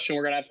probably a question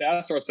we're going to have to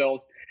ask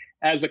ourselves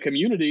as a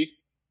community,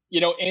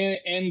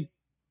 and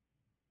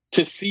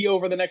to see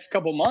over the next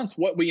couple months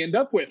what we end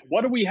up with.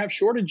 What do we have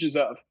shortages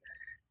of?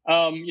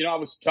 I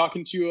was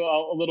talking to you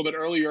a little bit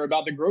earlier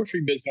about the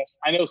grocery business.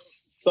 I know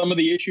some of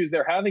the issues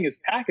they're having is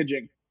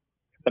packaging.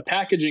 The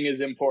packaging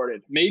is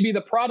imported. Maybe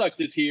the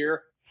product is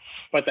here,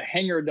 but the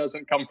hanger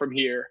doesn't come from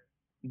here.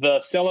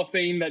 The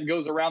cellophane that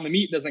goes around the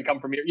meat doesn't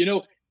come from here.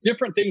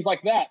 Different things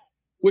like that,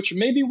 which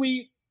maybe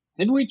we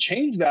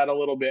change that a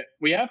little bit.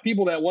 We have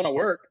people that want to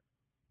work,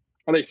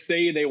 or they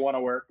say they want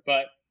to work,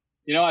 but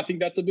I think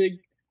that's a big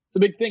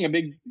thing, a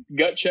big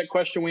gut check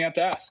question we have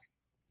to ask.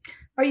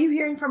 Are you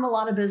hearing from a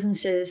lot of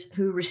businesses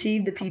who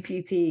received the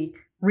PPP,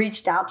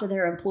 reached out to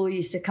their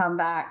employees to come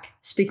back,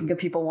 speaking of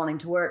people wanting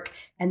to work,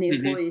 and the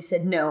employees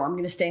said, no, I'm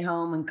going to stay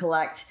home and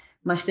collect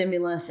my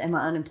stimulus and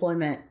my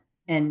unemployment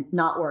and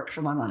not work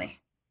for my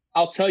money?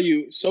 I'll tell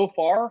you, so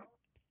far,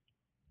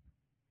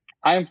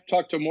 I've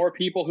talked to more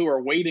people who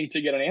are waiting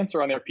to get an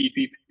answer on their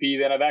PPP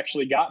than have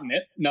actually gotten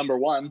it, number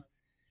one.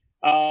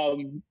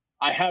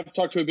 I have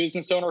talked to a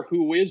business owner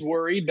who is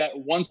worried that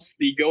once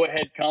the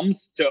go-ahead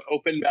comes to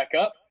open back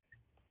up,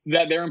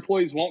 that their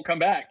employees won't come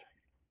back.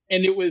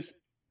 And it was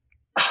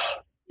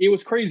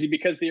crazy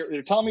because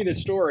they're telling me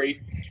this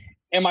story.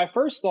 And my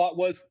first thought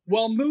was,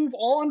 well, move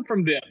on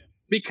from them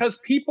because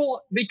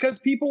people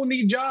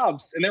need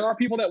jobs and there are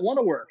people that want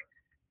to work.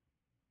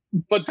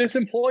 But this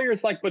employer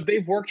is like, but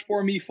they've worked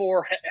for me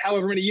for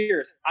however many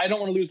years. I don't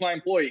want to lose my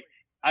employee.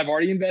 I've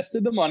already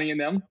invested the money in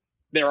them.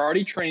 They're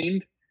already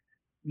trained.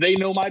 They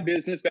know my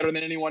business better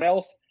than anyone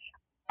else.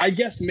 I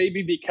guess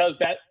maybe because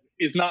that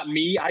is not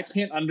me, I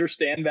can't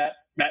understand that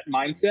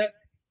mindset.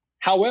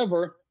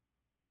 However,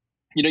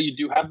 you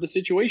do have the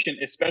situation,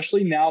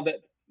 especially now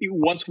that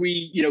once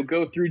we,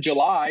 go through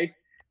July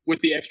with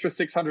the extra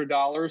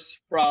 $600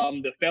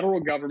 from the federal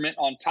government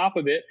on top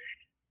of it,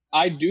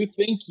 I do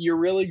think you're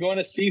really going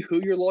to see who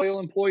your loyal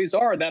employees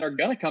are that are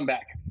going to come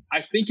back.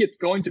 I think it's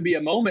going to be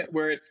a moment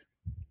where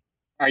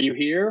Are you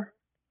here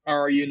or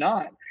are you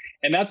not?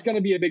 And that's going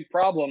to be a big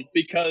problem,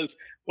 because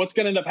what's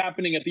going to end up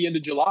happening at the end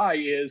of July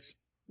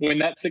is when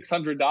that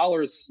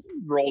 $600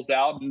 rolls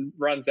out and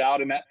runs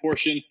out and that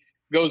portion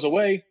goes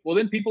away, well,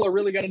 then people are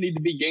really going to need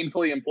to be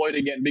gainfully employed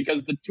again,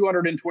 because the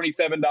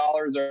 $227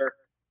 or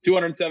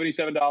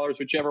 $277,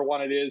 whichever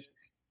one it is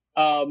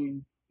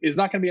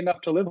not going to be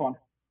enough to live on.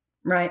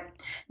 Right.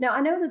 Now,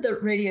 I know that the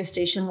radio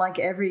station, like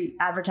every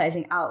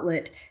advertising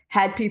outlet,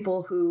 had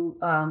people who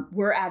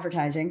were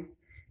advertising,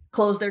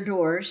 closed their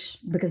doors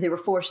because they were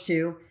forced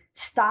to,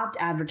 stopped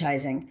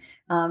advertising.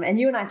 And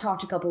you and I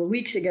talked a couple of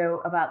weeks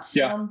ago about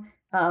some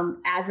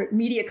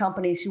media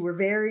companies who were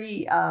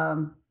very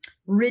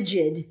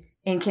rigid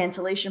in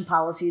cancellation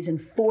policies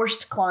and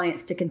forced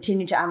clients to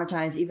continue to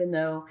advertise even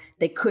though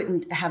they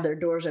couldn't have their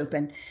doors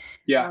open.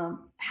 Yeah.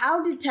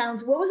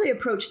 What was the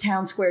approach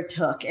Townsquare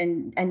took?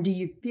 And do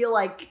you feel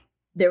like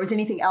there was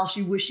anything else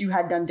you wish you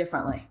had done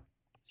differently?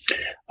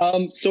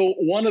 So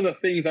one of the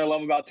things I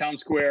love about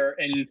Townsquare,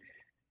 and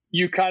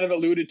you kind of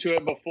alluded to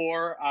it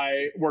before,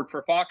 I worked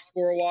for Fox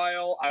for a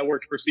while. I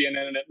worked for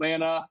CNN in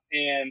Atlanta,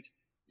 and,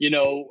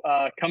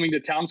 coming to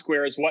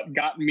Townsquare is what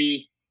got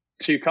me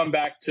to come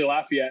back to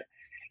Lafayette.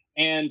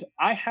 And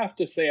I have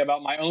to say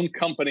about my own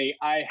company,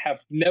 I have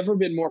never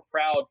been more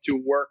proud to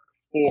work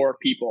for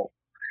people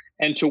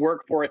and to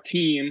work for a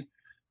team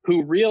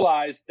who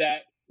realize that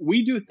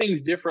we do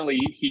things differently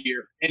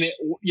here. And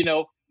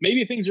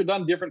maybe things are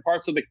done in different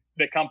parts of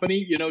the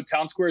company.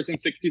 Townsquare is in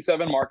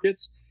 67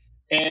 markets,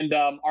 and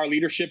our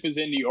leadership is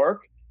in New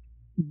York.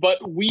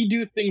 But we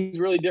do things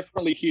really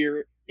differently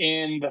here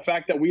in the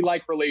fact that we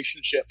like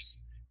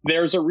relationships.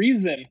 There's a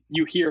reason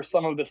you hear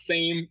some of the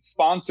same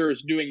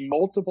sponsors doing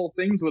multiple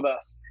things with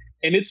us,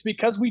 and it's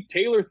because we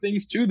tailor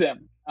things to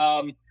them.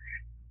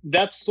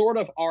 That's sort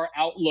of our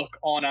outlook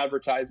on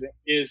advertising,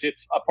 is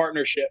it's a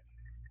partnership.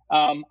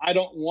 I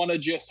don't want to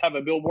just have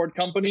a billboard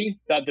company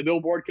that the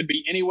billboard could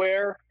be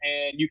anywhere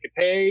and you could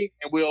pay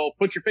and we'll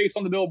put your face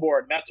on the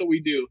billboard. And that's what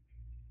we do.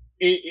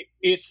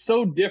 It's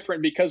so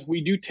different because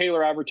we do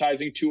tailor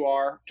advertising to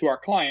our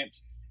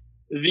clients.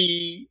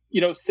 The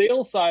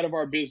sales side of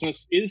our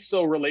business is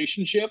so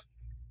relationship.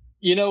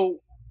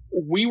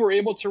 We were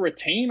able to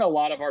retain a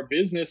lot of our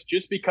business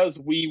just because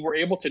we were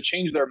able to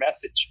change their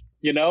message.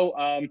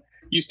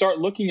 You start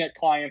looking at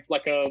clients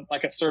like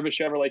a Service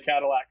Chevrolet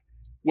Cadillac,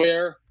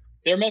 where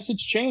their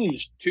message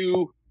changed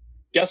to,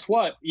 guess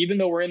what? Even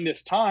though we're in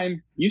this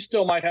time, you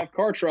still might have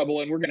car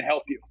trouble and we're going to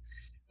help you.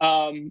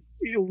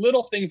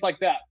 Little things like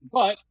that.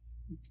 But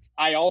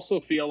I also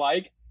feel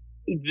like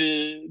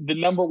the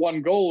number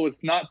one goal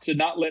was not to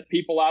not let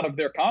people out of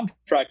their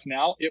contracts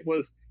now. It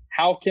was,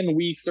 how can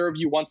we serve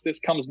you once this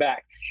comes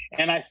back?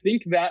 And I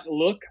think that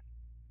look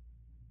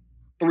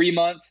 3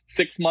 months,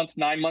 6 months,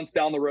 9 months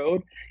down the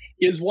road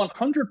is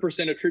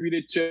 100%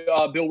 attributed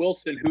to Bill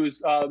Wilson, who's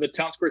the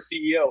Townsquare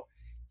CEO.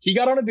 He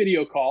got on a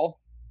video call,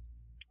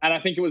 and I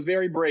think it was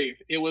very brave.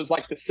 It was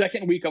like the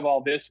second week of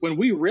all this when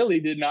we really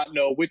did not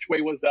know which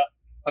way was up.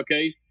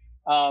 Okay.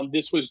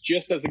 This was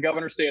just as the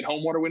governor's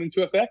stay-at-home order went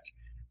into effect.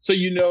 So,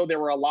 there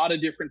were a lot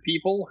of different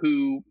people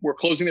who were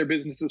closing their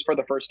businesses for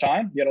the first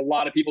time. You had a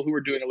lot of people who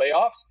were doing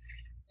layoffs.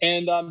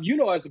 And,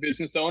 as a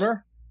business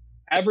owner,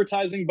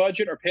 advertising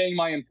budget or paying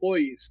my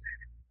employees,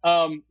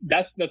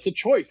 that's a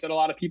choice that a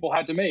lot of people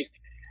had to make.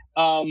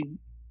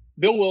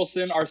 Bill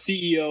Wilson, our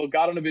CEO,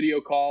 got on a video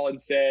call and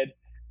said,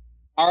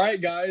 all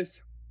right,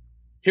 guys,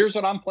 here's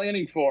what I'm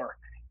planning for.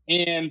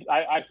 And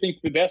I think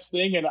the best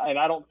thing, and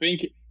I don't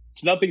think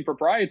it's nothing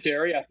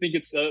proprietary, I think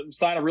it's a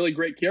sign of really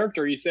great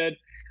character. He said,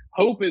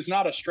 hope is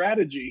not a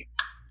strategy.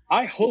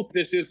 I hope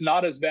this is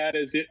not as bad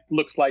as it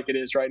looks like it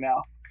is right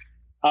now.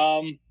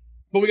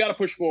 But we got to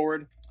push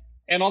forward.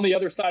 And on the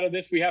other side of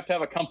this, we have to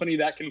have a company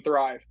that can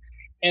thrive.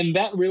 And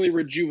that really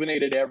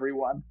rejuvenated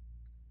everyone.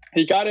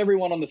 He got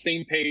everyone on the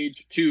same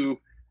page to,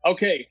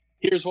 okay,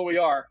 here's what we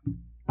are.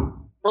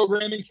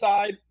 Programming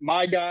side,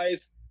 my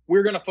guys,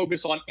 we're going to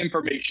focus on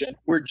information.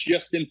 We're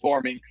just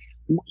informing.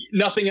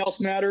 Nothing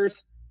else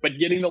matters but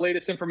getting the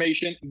latest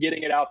information,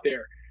 getting it out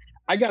there.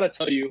 I got to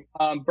tell you,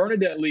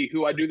 Bernadette Lee,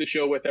 who I do the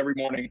show with every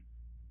morning,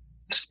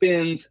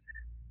 spends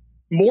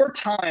more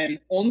time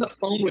on the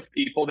phone with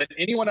people than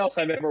anyone else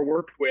I've ever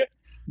worked with,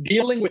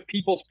 dealing with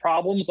people's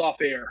problems off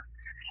air.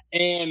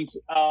 And,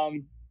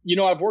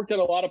 I've worked at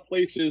a lot of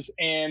places,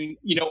 and,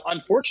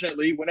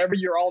 unfortunately, whenever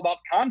you're all about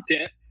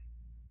content,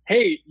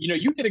 hey,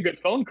 you get a good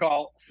phone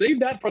call,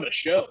 save that for the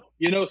show,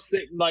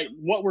 like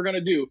what we're going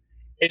to do.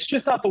 It's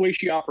just not the way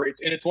she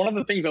operates. And it's one of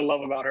the things I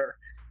love about her.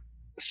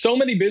 So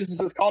many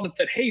businesses called and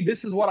said, hey,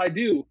 this is what I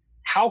do.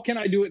 How can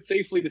I do it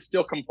safely to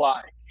still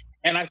comply?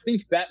 And I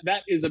think that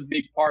is a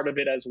big part of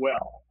it as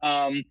well.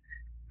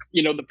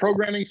 The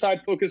programming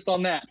side focused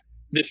on that.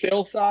 The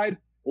sales side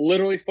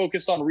literally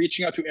focused on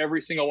reaching out to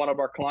every single one of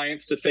our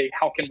clients to say,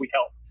 how can we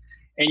help?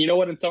 And you know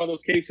what? In some of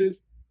those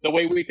cases, the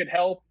way we could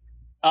help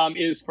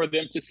is for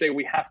them to say,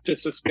 we have to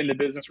suspend the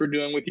business we're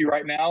doing with you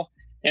right now.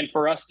 And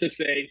for us to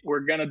say, we're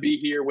going to be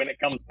here when it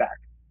comes back.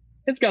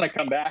 It's going to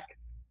come back.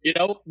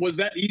 Was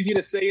that easy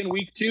to say in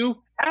week 2?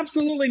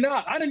 Absolutely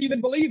not. I didn't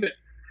even believe it.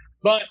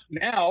 But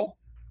now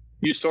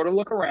you sort of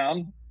look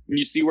around and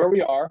you see where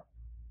we are.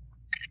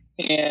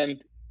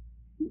 And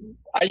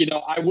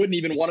I wouldn't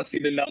even want to see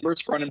the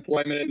numbers for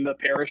unemployment in the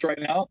parish right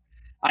now.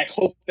 I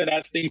hope that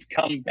as things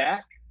come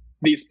back,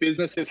 these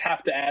businesses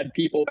have to add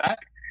people back.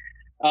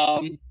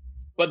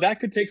 But that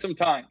could take some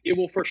time. It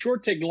will for sure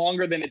take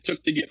longer than it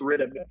took to get rid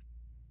of it.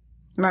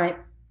 Right.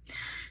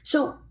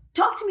 So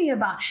talk to me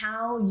about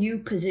how you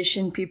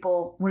position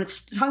people when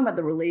it's talking about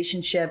the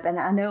relationship. And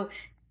I know,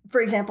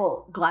 for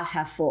example, glass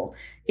half full.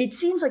 It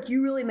seems like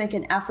you really make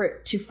an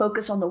effort to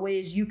focus on the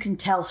ways you can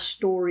tell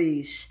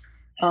stories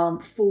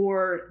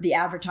for the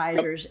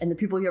advertisers and the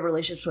people you have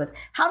relationships with.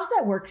 How does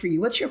that work for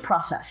you? What's your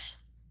process?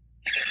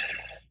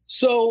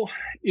 So,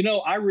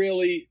 I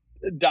really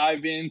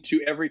dive into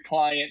every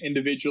client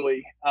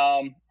individually.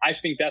 I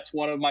think that's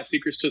one of my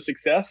secrets to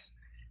success.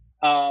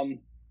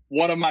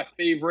 One of my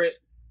favorite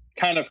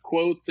kind of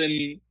quotes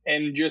and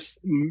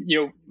just,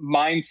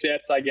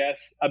 mindsets, I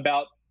guess,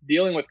 about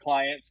dealing with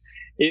clients.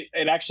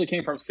 It actually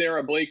came from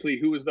Sarah Blakely,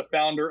 who was the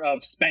founder of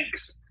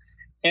Spanx.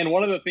 And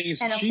one of the things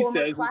she says,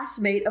 and a former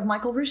classmate of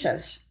Michael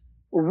Russo's.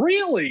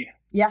 Really?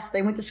 Yes,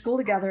 they went to school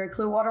together at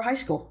Clearwater High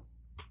School.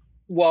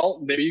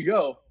 Well, there you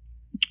go.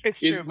 It's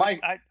true.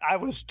 I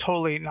was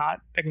totally not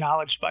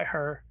acknowledged by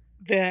her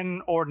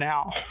then or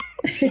now.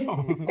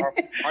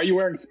 Are you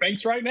wearing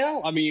Spanx right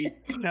now? I mean,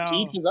 no. To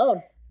each his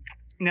own.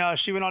 No,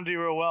 she went on to do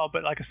real well,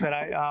 but like I said,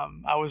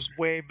 I was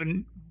way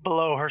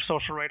below her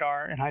social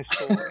radar in high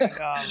school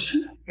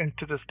and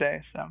to this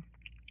day.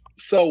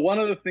 So one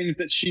of the things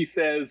that she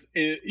says,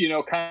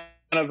 kind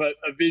of a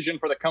vision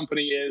for the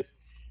company is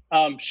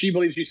she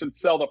believes you should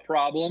sell the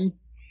problem,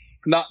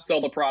 not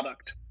sell the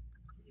product.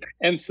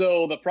 And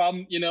so the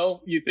problem,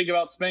 you think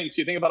about Spanx,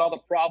 you think about all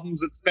the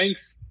problems that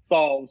Spanx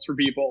solves for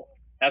people.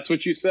 That's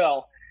what you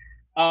sell.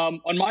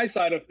 On my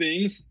side of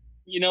things,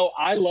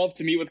 I love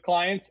to meet with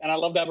clients and I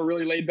love to have a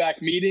really laid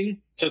back meeting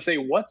to say,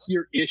 what's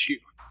your issue?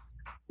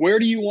 Where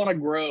do you want to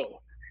grow?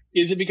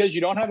 Is it because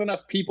you don't have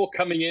enough people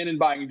coming in and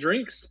buying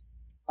drinks?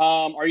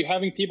 Are you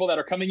having people that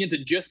are coming in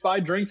to just buy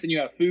drinks and you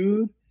have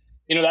food?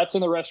 That's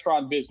in the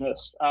restaurant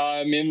business.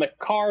 In the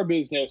car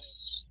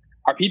business,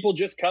 are people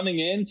just coming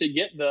in to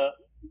get the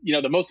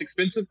most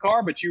expensive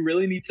car, but you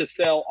really need to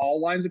sell all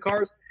lines of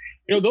cars?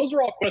 Those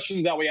are all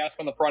questions that we ask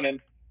on the front end.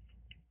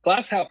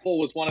 Glass Half Full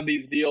was one of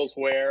these deals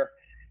where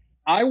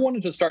I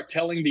wanted to start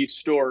telling these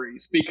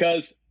stories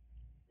because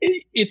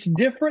it's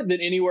different than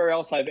anywhere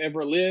else I've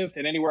ever lived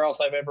and anywhere else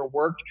I've ever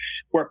worked,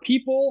 where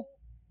people,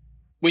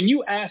 when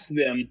you ask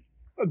them,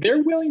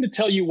 they're willing to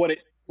tell you what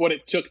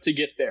it took to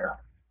get there.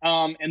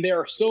 And there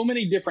are so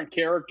many different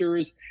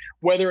characters,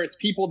 whether it's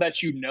people that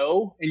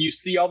and you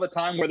see all the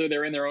time, whether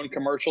they're in their own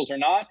commercials or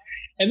not.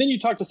 And then you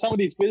talk to some of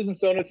these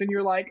business owners and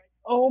you're like,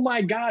 oh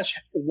my gosh,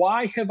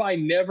 why have I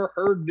never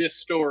heard this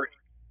story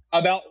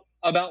about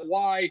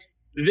why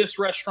this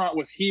restaurant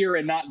was here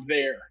and not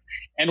there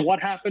and what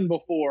happened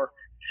before?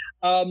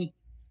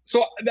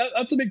 So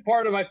that's a big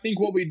part of, I think,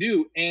 what we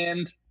do.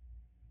 And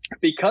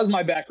because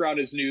my background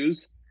is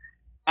news,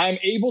 I'm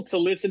able to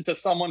listen to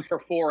someone for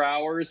 4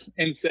 hours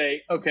and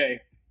say, okay,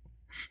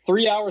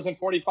 3 hours and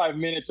 45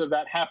 minutes of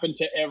that happened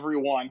to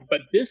everyone.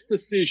 But this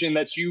decision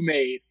that you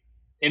made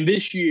in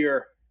this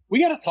year,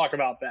 we got to talk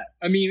about that.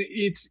 I mean,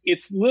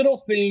 it's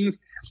little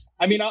things.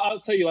 I mean, I'll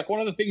tell you, like one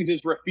of the things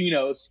is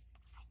Ruffino's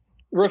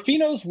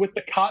with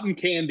the cotton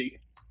candy.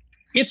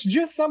 It's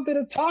just something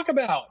to talk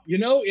about,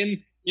 and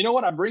you know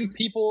what? I bring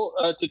people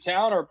to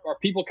town or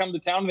people come to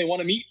town and they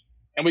want to meet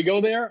and we go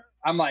there.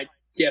 I'm like,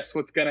 guess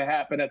what's going to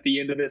happen at the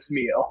end of this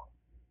meal?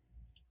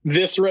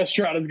 This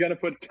restaurant is going to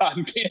put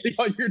cotton candy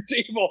on your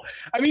table.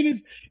 I mean,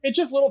 it's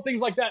just little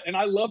things like that. And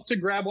I love to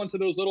grab onto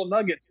those little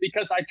nuggets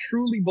because I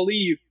truly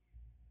believe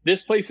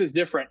this place is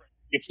different.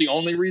 It's the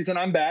only reason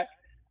I'm back.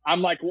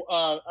 I'm like,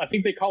 I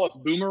think they call us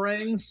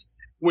boomerangs.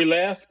 We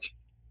left,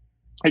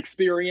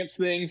 experienced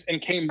things,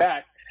 and came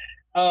back.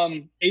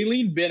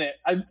 Aileen Bennett,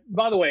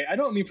 by the way, I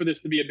don't mean for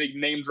this to be a big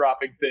name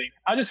dropping thing.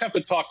 I just have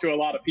to talk to a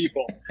lot of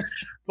people.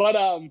 But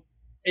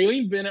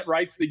Aileen Bennett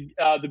writes the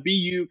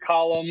BU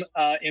column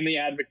in The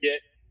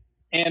Advocate.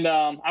 And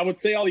I would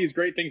say all these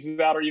great things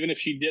about her, even if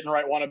she didn't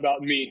write one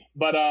about me.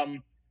 But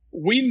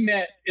we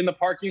met in the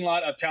parking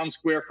lot of Town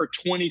Square for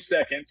 20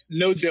 seconds.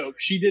 No joke.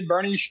 She did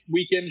Bernie's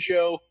weekend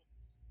show.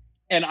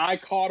 And I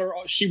caught her.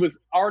 She was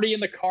already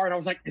in the car. And I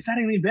was like, is that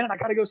Aileen Bennett? I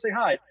got to go say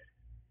hi.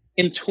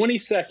 In 20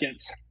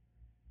 seconds,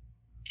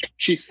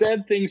 she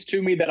said things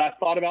to me that I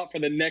thought about for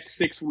the next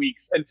 6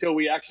 weeks until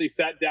we actually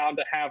sat down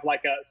to have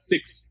like a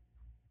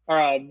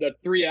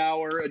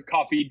 3-hour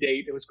coffee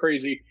date. It was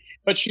crazy.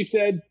 But she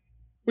said,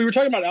 we were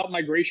talking about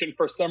out-migration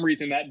for some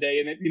reason that day.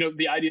 And,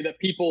 the idea that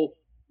people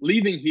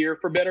leaving here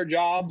for better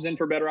jobs and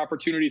for better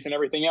opportunities and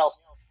everything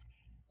else.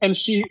 And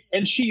she,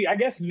 I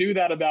guess, knew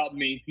that about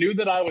me, knew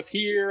that I was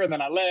here and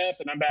then I left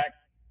and I'm back.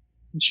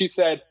 And she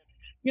said,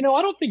 I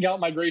don't think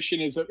out-migration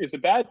is a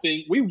bad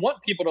thing. We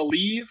want people to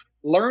leave,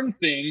 learn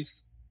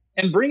things,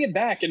 and bring it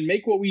back and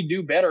make what we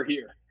do better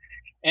here.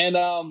 And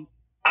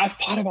I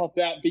thought about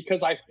that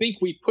because I think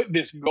we put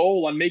this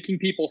goal on making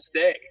people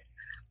stay.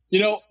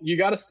 you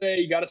got to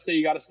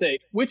stay,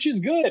 which is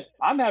good.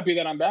 I'm happy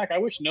that I'm back. I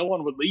wish no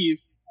one would leave.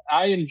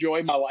 I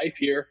enjoy my life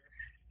here,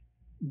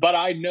 but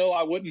I know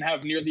I wouldn't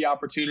have near the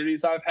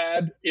opportunities I've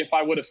had if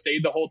I would have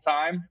stayed the whole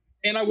time,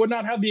 and I would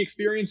not have the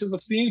experiences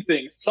of seeing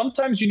things.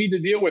 Sometimes you need to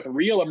deal with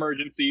real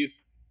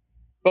emergencies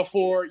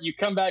before you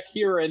come back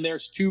here and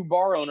there's two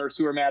bar owners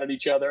who are mad at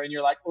each other and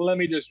you're like, let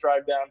me just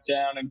drive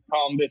downtown and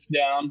calm this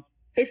down.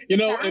 It's the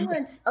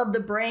balance of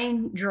the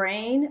brain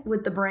drain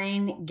with the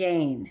brain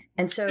gain.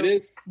 And so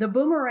the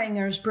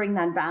boomerangers bring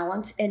that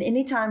balance. And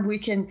anytime we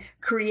can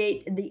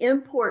create the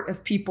import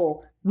of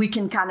people, we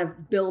can kind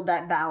of build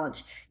that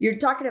balance. You're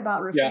talking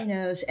about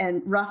Ruffino's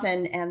and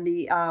Ruffin and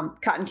the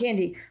cotton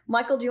candy.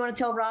 Michael, do you want to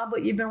tell Rob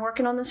what you've been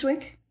working on this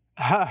week?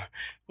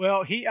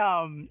 Well,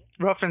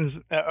 Ruffin's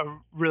a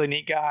really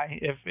neat guy.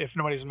 If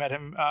nobody's met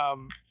him,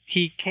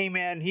 he came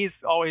in. He's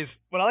always,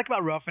 what I like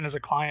about Ruffin as a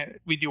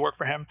client, we do work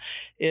for him,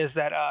 is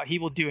that he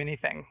will do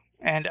anything,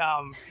 and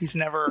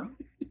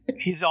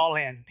he's all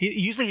in.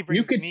 He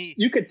brings me.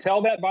 You could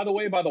tell that, by the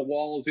way, by the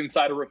walls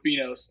inside of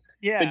Ruffino's.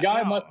 Yeah, the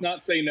guy must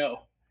not say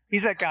no.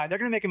 He's that guy. They're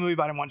going to make a movie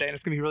about him one day, and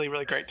it's going to be really,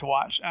 really great to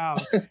watch.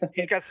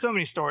 He's got so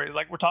many stories.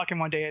 Like, we're talking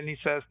one day, and he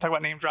says, talk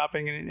about name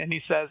dropping, and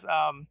he says,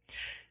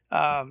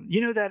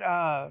 you know that,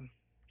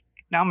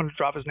 now I'm going to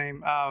drop his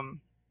name,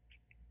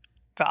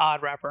 the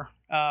odd rapper.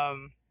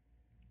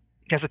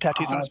 He has the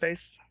tattoos on his face.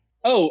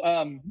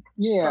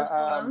 Yeah.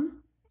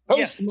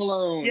 Post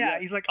Malone. Yeah,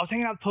 he's like, I was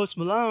hanging out with Post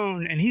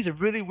Malone, and he's a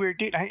really weird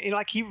dude.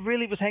 He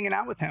really was hanging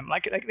out with him.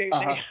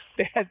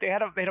 They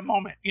had a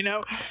moment,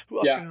 Who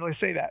else can really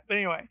say that? But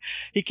anyway,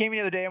 he came in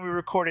the other day and we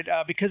recorded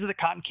because of the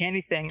cotton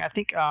candy thing. I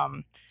think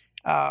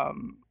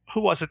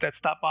who was it that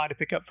stopped by to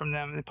pick up from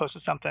them and they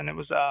posted something? It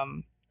was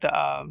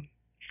the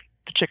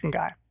chicken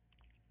guy.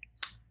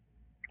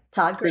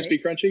 Todd Graves.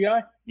 Crispy Crunchy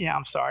guy? Yeah,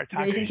 I'm sorry.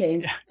 Todd Raising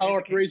Cane's.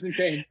 Raising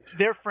Cane's.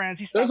 They're friends.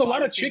 There's a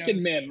lot of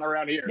chicken men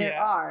around here. There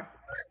are.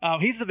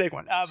 He's the big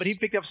one. But he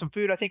picked up some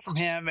food, I think, from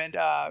him, and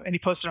he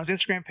posted on his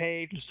Instagram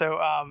page. So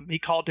he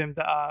called him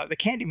the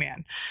Candy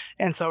Man.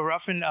 And so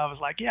Ruffin was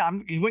like, he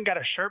went and got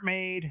a shirt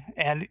made,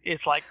 and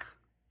it's like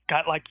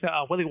got like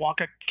the Willy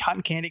Wonka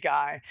cotton candy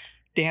guy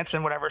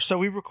dancing, whatever. So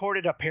we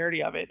recorded a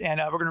parody of it, and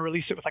we're going to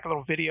release it with like a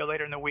little video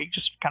later in the week,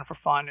 just kind of for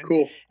fun. And,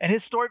 cool. And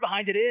his story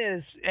behind it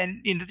is, and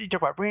you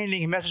talk about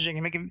branding and messaging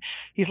and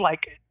he's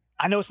like,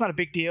 I know it's not a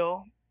big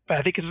deal, but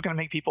I think this is going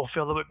to make people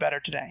feel a little bit better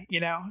today,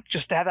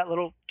 just to have that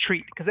little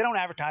treat, because they don't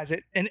advertise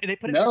it, and they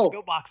put it in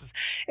go boxes.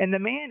 And the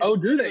man is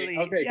do they?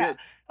 Okay, good.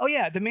 Oh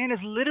yeah, the man is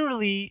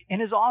literally in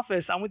his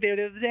office. I went there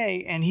the other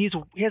day, and he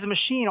has a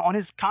machine on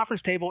his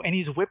conference table, and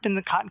he's whipping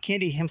the cotton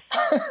candy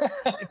himself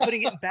and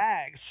putting it in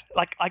bags.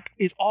 Like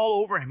it's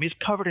all over him. He's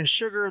covered in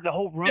sugar. The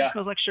whole room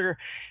smells like sugar.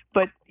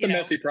 But it's a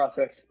messy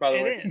process, by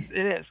the way.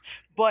 It is.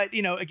 But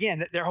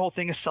again, their whole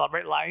thing is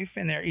celebrate life,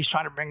 and he's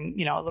trying to bring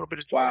a little bit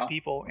of joy to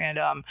people, and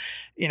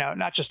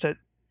not just to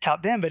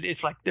tout them, but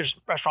it's like there's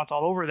restaurants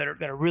all over that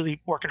are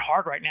really working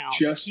hard right now.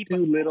 Just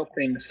do little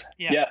things.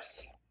 Yeah.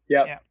 Yes.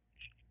 Yep. Yeah.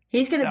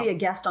 He's going to be a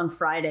guest on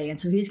Friday, and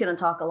so he's going to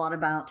talk a lot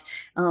about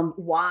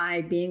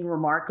why being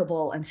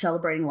remarkable and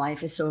celebrating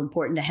life is so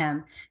important to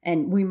him.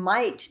 And we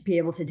might be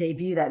able to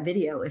debut that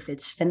video if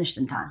it's finished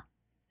in time.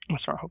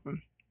 That's what I'm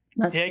hoping.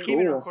 That's he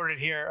came in and recorded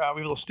here. We have a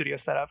little studio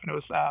set up, and it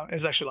was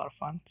actually a lot of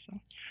fun. So,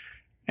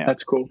 yeah.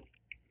 That's cool.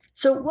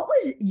 So what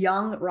was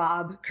young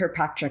Rob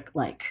Kirkpatrick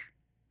like?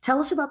 Tell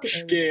us about the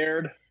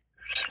Scared.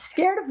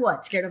 Scared of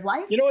what? Scared of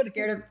life?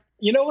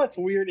 What's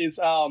weird is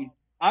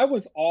I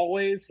was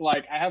always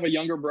like, I have a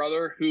younger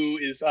brother who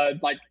is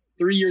like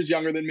 3 years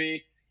younger than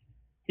me.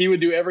 He would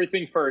do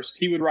everything first.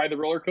 He would ride the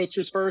roller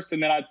coasters first,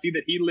 and then I'd see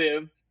that he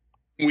lived,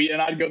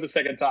 and I'd go the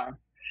second time.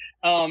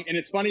 And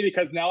it's funny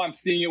because now I'm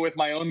seeing it with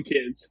my own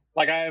kids.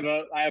 Like I have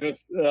a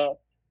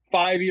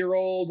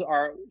 5-year-old,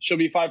 or she'll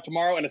be 5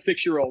 tomorrow, and a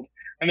 6-year-old.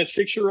 And the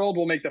 6-year-old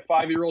will make the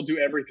 5-year-old do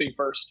everything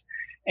first.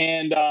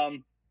 And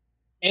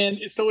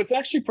so it's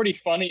actually pretty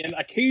funny. And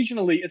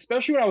occasionally,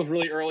 especially when I was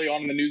really early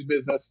on in the news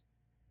business,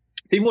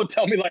 people would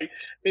tell me like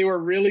they were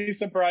really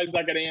surprised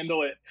I could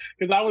handle it,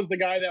 because I was the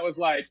guy that was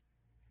like,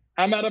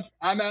 I'm out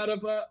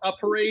of a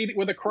parade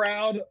with a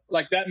crowd.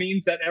 Like that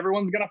means that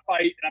everyone's gonna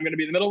fight, and I'm gonna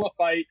be in the middle of a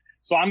fight,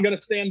 so I'm gonna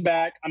stand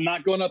back. I'm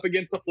not going up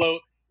against the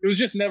float. It was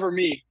just never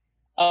me.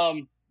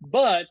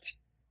 But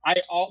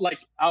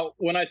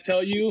when I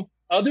tell you,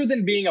 other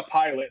than being a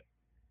pilot,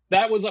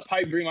 that was a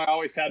pipe dream I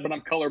always had, but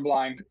I'm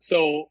colorblind,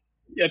 so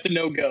it's a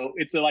no-go.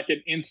 It's like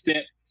an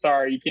instant,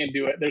 sorry, you can't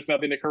do it. There's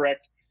nothing to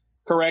correct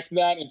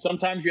that. And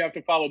sometimes you have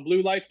to follow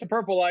blue lights to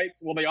purple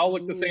lights. Well, they all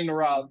look the same to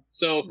Rob,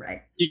 so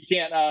you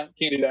can't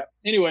do that.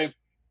 Anyway,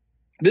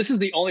 this is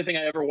the only thing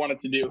I ever wanted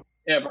to do,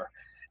 ever.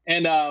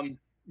 And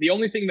the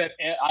only thing that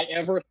I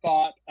ever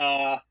thought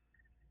I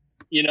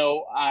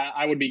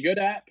would be good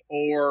at,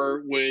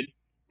 or would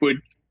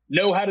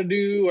know how to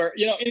do, or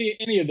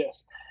any of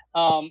this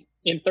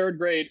in third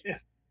grade.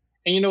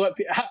 And you know what?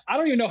 I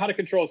don't even know how to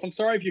control this. I'm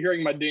sorry if you're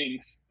hearing my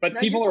dings, but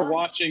people are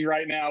watching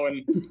right now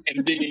and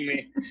dinging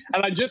me.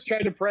 And I just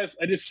tried to press.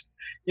 I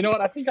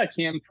think I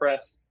can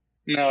press.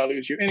 No, I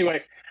lose you.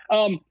 Anyway,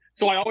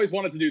 So I always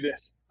wanted to do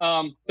this.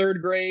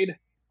 Third grade,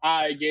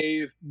 I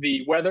gave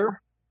the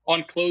weather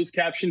on closed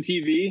caption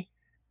TV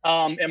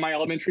at my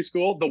elementary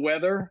school, the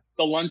weather,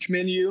 the lunch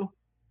menu,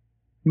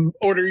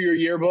 order your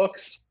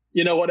yearbooks,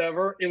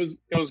 whatever. It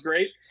was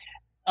great.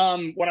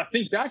 When I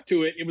think back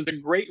to it, it was a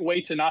great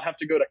way to not have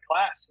to go to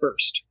class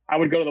first. I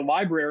would go to the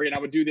library and I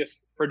would do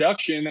this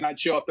production, and I'd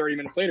show up 30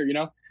 minutes later,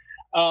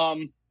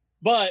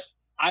 But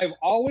I've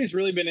always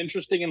really been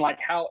interested in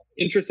how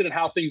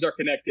things are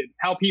connected,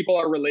 how people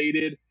are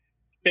related,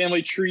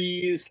 family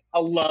trees. I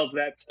love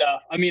that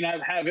stuff. I mean, I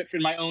have it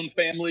in my own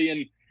family,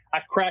 and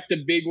I cracked a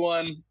big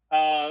one.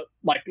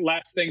 Like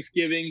last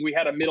Thanksgiving, we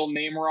had a middle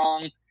name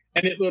wrong,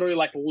 and it literally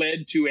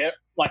led to it,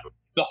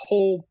 the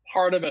whole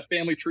part of a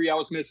family tree I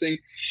was missing.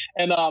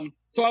 And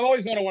so I've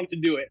always known I wanted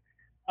to do it.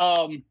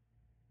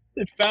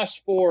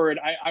 Fast forward,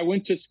 I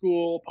went to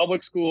school,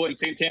 public school in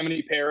St.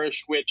 Tammany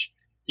Parish, which,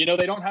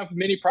 they don't have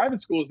many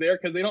private schools there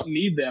because they don't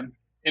need them.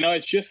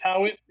 It's just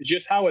how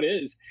it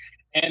is.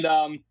 And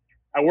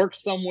I worked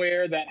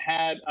somewhere that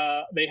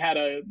they had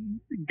a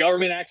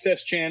government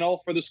access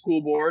channel for the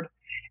school board.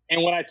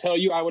 And when I tell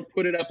you, I would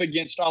put it up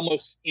against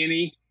almost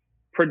any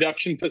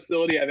production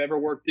facility I've ever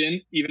worked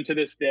in, even to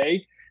this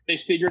day. They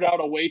figured out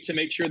a way to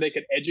make sure they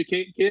could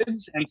educate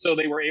kids. And so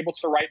they were able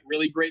to write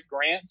really great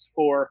grants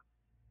for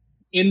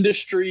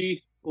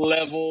industry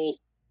level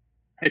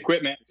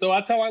equipment. So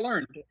that's how I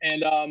learned.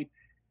 And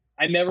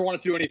I never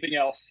wanted to do anything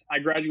else. I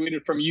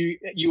graduated from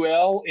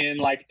UL in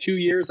 2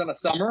 years in a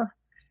summer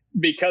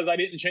because I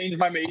didn't change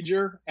my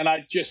major, and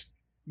I just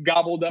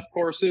gobbled up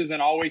courses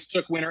and always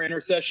took winter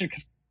intersession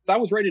because I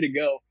was ready to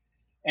go.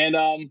 And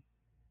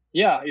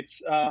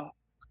it's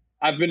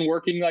I've been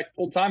working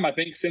full time, I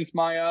think, since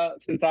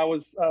I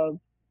was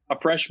a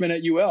freshman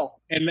at UL,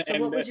 and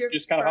what was your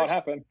just kind of how it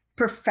happened.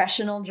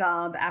 Professional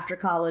job after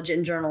college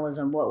in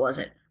journalism? What was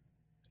it?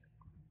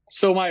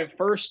 So my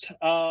first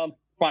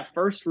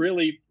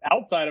really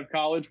outside of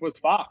college was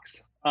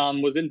Fox.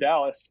 Was in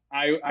Dallas.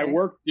 I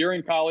worked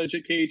during college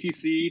at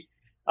KATC.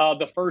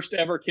 The first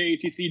ever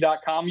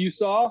KATC.com you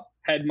saw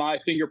had my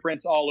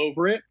fingerprints all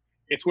over it.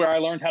 It's where I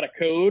learned how to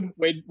code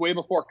way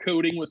before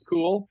coding was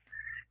cool.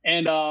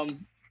 And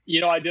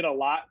I did a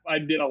lot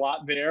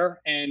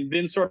there, and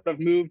then sort of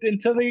moved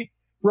into the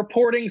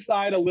reporting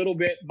side a little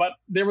bit. But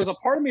there was a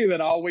part of me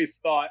that always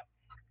thought,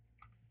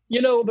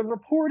 the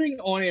reporting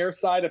on air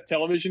side of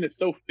television is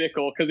so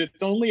fickle because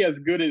it's only as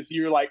good as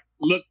you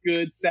look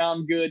good,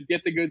 sound good,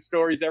 get the good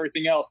stories,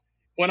 everything else.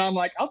 When I'm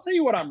I'll tell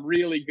you what I'm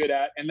really good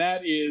at, and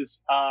that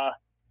is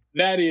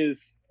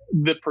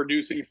the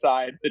producing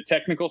side, the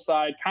technical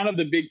side, kind of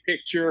the big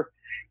picture.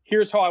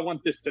 Here's how I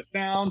want this to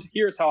sound.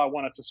 Here's how I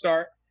want it to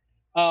start.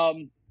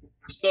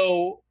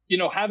 So,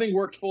 having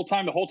worked full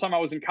time the whole time I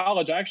was in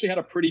college, I actually had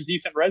a pretty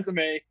decent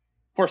resume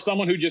for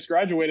someone who just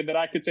graduated that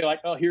I could say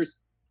oh,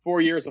 here's 4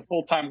 years of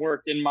full-time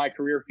work in my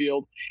career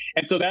field.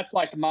 And so that's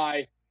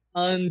my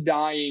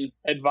undying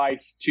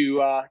advice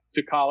to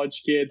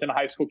college kids and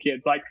high school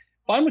kids.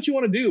 Find what you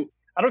want to do.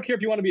 I don't care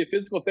if you want to be a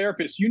physical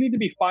therapist. You need to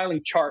be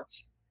filing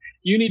charts.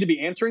 You need to be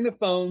answering the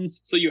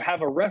phones so you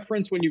have a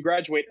reference when you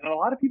graduate. And a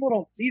lot of people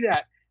don't see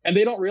that, and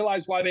they don't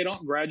realize why they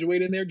don't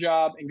graduate in their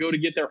job and go to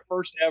get their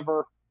first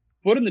ever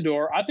foot in the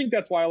door. I think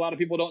that's why a lot of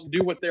people don't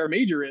do what their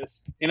major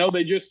is.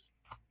 They just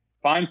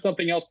find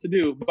something else to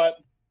do. But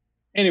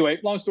anyway,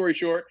 long story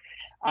short,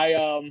 I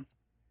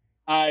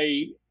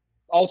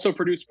also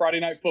produced Friday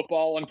Night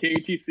Football on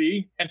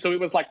KATC. And so it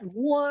was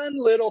one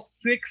little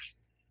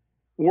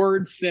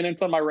 6-word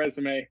sentence on my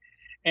resume.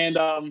 And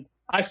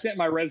I sent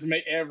my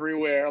resume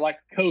everywhere,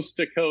 coast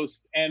to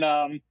coast. And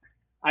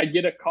I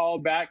get a call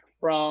back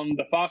from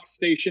the Fox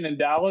station in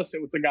Dallas.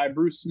 It was a guy,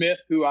 Bruce Smith,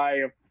 who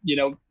I,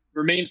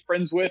 remained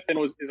friends with and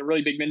is a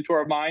really big mentor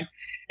of mine.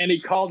 And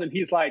he called and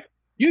he's like,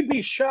 "You'd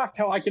be shocked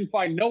how I can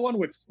find no one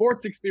with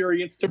sports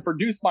experience to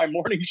produce my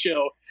morning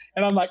show."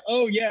 And I'm like,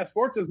 "Oh yeah,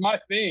 sports is my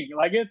thing.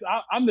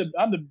 I'm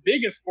the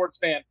biggest sports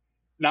fan."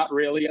 Not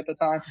really at the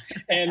time.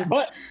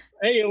 But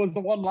hey, it was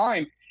the one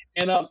line,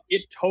 and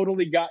it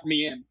totally got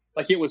me in.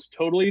 It was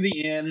totally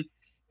the in,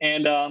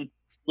 and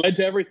led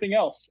to everything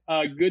else.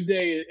 Good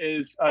Day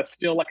is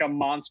still a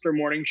monster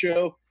morning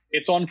show.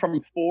 It's on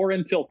from 4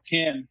 until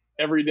 10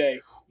 every day,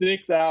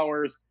 6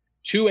 hours,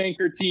 2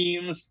 anchor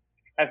teams.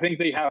 I think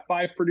they have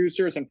 5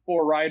 producers and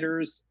 4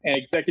 writers, an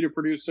executive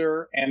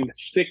producer, and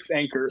 6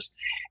 anchors.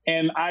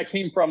 And I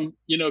came from,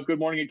 Good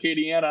Morning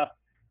Acadiana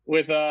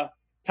with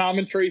Tom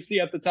and Tracy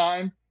at the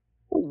time,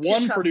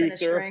 1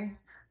 producer.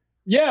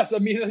 Yes, I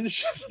mean,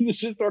 it's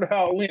just sort of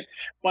how it went.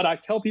 But I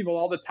tell people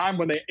all the time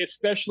when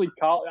especially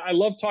I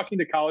love talking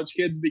to college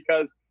kids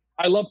because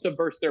I love to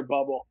burst their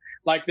bubble.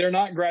 They're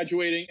not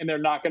graduating and they're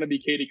not going to be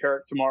Katie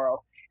Couric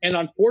tomorrow. And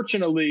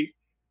unfortunately,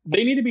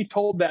 they need to be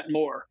told that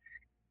more.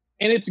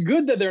 And it's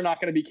good that they're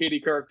not going to be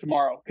Katie Couric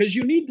tomorrow because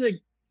you need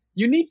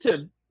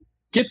to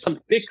get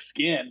some thick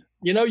skin.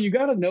 You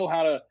got to know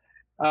how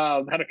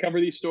to cover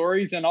these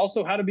stories and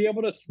also how to be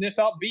able to sniff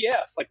out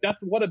BS.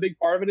 That's what a big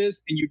part of it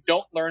is. And you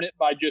don't learn it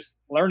by just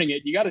learning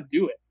it. You got to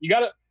do it.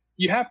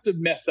 You have to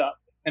mess up.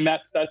 And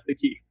that's the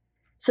key.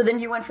 So then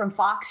you went from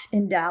Fox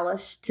in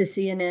Dallas to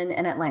CNN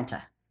in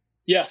Atlanta.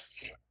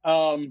 Yes.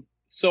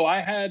 So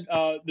I had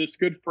this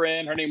good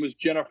friend. Her name was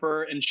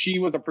Jennifer, and she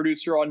was a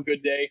producer on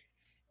Good Day.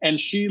 And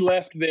she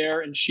left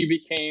there, and she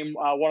became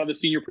one of the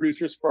senior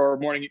producers for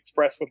Morning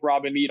Express with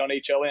Rob and Mead on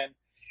HLN.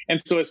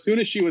 And so as soon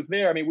as she was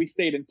there, I mean, we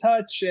stayed in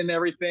touch and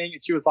everything.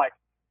 And she was like,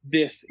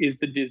 this is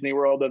the Disney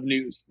World of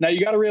news. Now,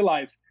 you got to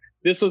realize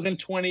this was in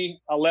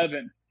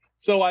 2011.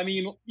 So, I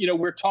mean, you know,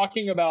 we're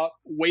talking about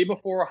way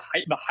before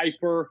the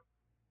hyper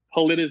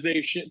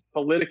politicalization,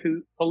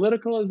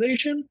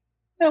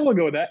 and we'll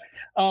go with that,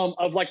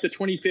 of like the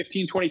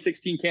 2015,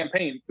 2016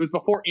 campaign. It was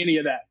before any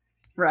of that.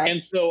 Right.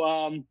 And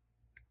so,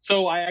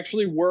 so I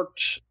actually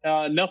worked,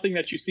 nothing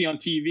that you see on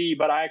TV,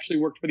 but I actually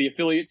worked for the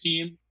affiliate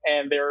team,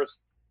 and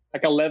there's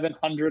like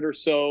 1,100 or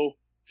so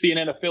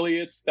CNN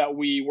affiliates that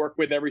we work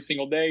with every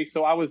single day.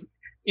 So I was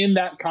in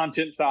that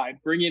content side,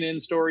 bringing in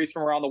stories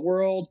from around the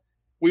world.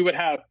 We would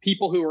have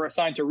people who were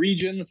assigned to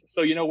regions.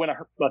 So, you know, when a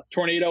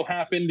tornado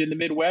happened in the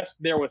Midwest,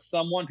 there was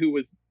someone who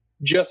was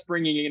just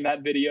bringing in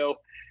that video.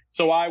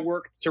 So I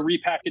worked to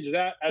repackage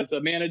that as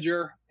a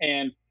manager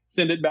and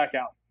send it back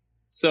out.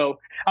 So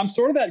I'm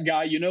sort of that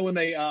guy, you know, when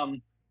they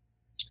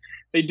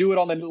do it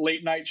on the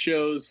late night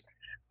shows,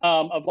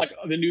 of like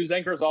the news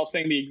anchors all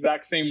saying the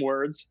exact same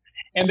words,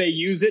 and they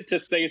use it to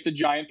say it's a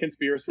giant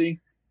conspiracy.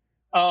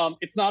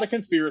 It's not a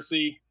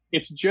conspiracy.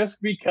 It's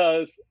just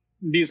because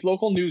these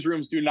local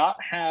newsrooms do not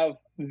have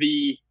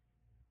the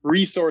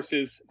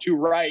resources to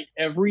write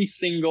every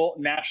single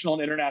national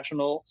and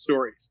international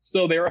stories.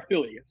 So they're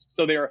affiliates.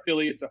 So they're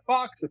affiliates of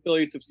Fox,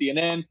 affiliates of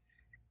CNN,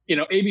 you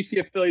know, ABC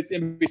affiliates,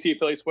 NBC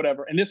affiliates,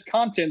 whatever. And this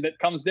content that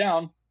comes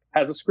down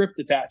has a script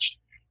attached.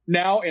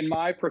 Now, in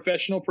my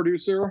professional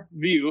producer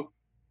view,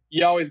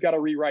 you always got to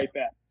rewrite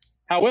that.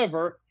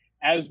 However,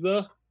 as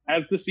the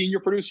senior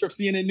producer of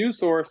CNN News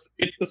Source,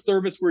 it's the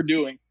service we're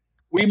doing.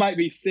 We might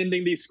be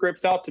sending these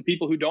scripts out to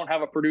people who don't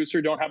have a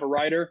producer, don't have a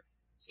writer.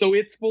 So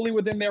it's fully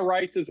within their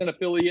rights as an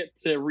affiliate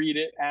to read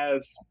it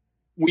as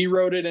we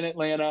wrote it in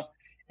Atlanta.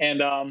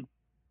 And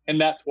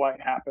that's why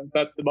it happens.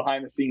 That's the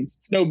behind the scenes.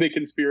 It's no big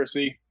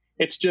conspiracy.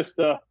 It's just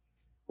a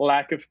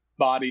lack of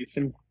bodies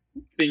and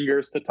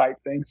fingers to type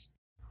things.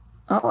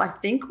 Oh, I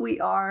think we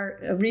are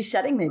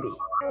resetting maybe.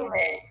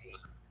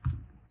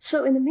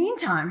 So in the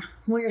meantime,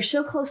 we are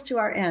so close to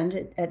our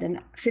end at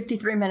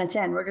 53 minutes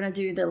in. We're going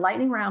to do the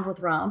lightning round with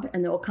Rob,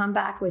 and then we'll come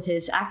back with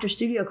his actor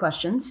studio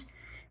questions.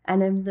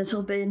 And then this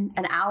will be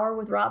an hour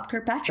with Rob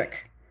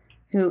Kirkpatrick,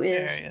 who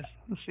is... There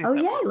he is. Oh,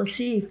 yay. Let's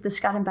see if this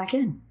got him back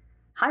in.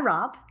 Hi,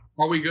 Rob.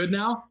 Are we good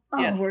now? Oh,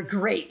 Yes. We're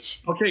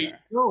great. Okay.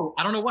 Oh,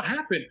 I don't know what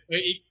happened.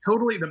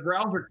 The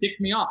browser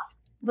kicked me off.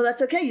 Well,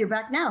 that's okay. You're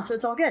back now, so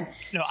it's all good.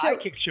 No, So- I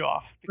kicked you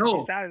off because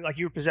No. it sounded like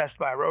you were possessed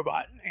by a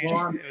robot. And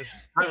Well, it was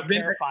I've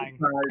been terrifying.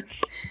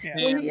 Yeah.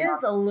 Well, he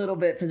is a little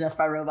bit possessed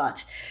by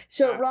robots.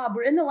 So, Rob,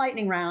 we're in the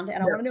lightning round,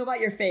 and I want to know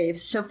about your faves.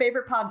 So,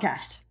 favorite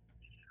podcast?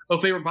 Oh,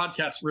 favorite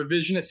podcast,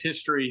 Revisionist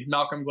History,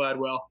 Malcolm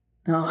Gladwell.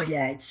 Oh,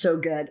 yeah, it's so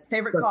good.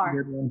 Favorite Such a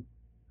car? good one.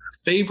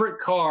 Favorite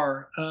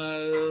car,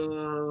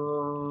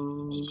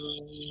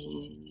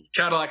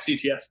 Cadillac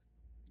CTS.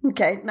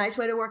 Okay, nice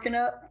way to work in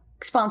a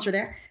sponsor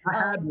there. I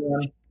had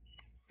one.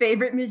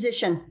 Favorite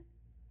musician?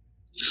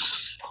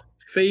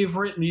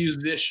 Favorite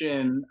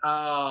musician,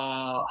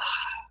 I'm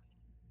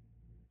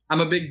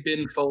a big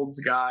Ben Folds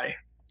guy.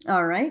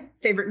 All right.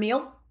 Favorite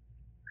meal?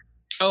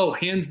 Oh,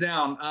 hands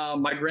down.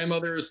 My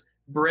grandmother's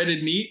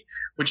breaded meat,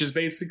 which is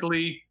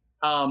basically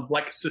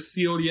like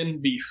Sicilian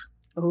beef.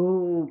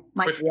 Oh,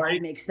 my With dad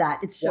white- makes that.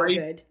 It's so white-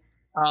 good.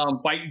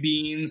 White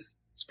beans.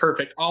 It's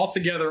perfect. All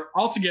together.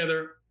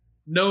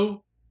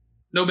 No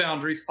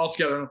boundaries. All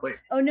together on the plate.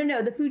 Oh,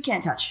 no, the food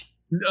can't touch.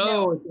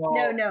 No. It's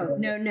all,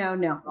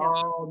 No.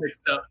 All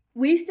mixed up.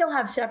 We still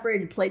have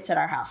separated plates at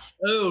our house.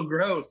 Oh,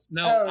 gross.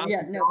 No. Oh,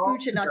 yeah, no,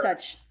 food should not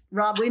touch.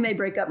 Rob, we may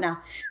break up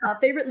now.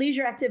 Favorite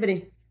leisure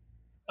activity?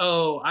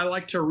 Oh, I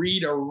like to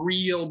read a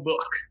real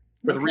book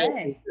with real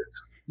Okay.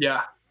 focus.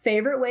 Yeah.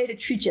 Favorite way to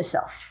treat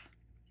yourself?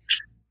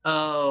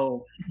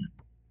 Oh,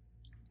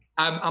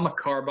 I'm a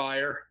car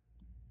buyer.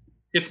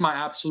 It's my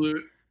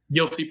absolute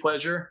guilty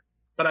pleasure,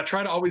 but I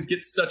try to always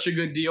get such a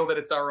good deal that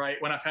it's all right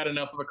when I've had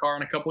enough of a car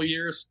in a couple of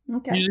years.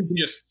 Okay. Usually you can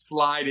just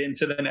slide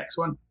into the next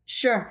one.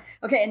 Sure.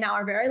 Okay, and now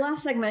our very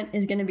last segment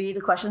is going to be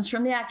the questions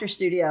from the actor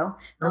studio.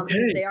 Okay.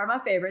 Because they are my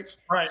favorites.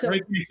 All right, So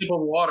make me a sip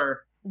of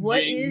water. what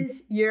James.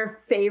 is your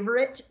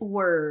favorite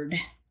word?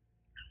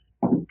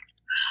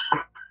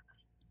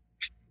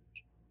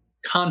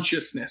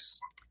 Consciousness.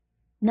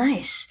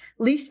 Nice.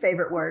 Least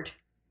favorite word?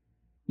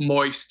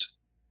 Moist.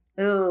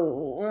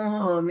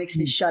 Oh, it makes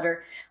me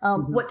shudder.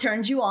 What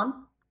turns you on?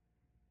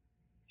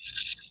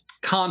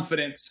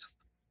 Confidence.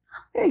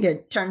 Very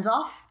good. Turns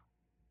off?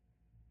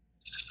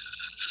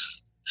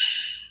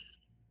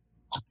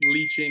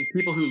 Leeching.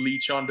 People who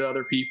leech onto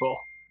other people.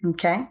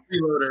 Okay.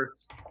 Freeloaders.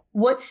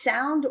 What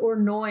sound or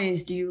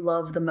noise do you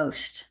love the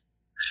most?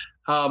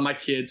 My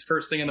kids,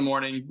 first thing in the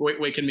morning,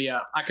 waking me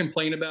up. I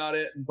complain about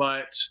it,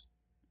 but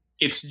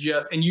it's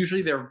just, and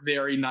usually they're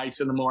very nice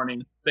in the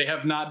morning. They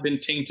have not been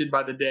tainted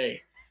by the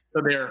day.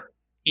 So they're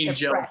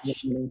angelic.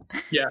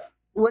 Yeah.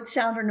 What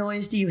sound or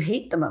noise do you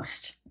hate the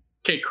most?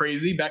 Okay,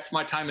 crazy. Back to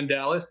my time in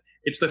Dallas.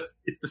 It's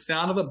the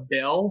sound of a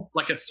bell,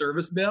 like a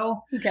service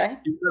bell. Okay.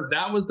 Because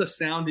that was the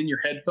sound in your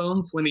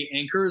headphones when the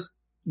anchors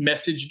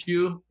messaged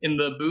you in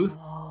the booth.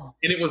 Oh.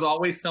 And it was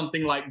always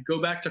something like,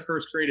 go back to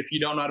first grade if you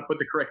don't know how to put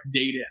the correct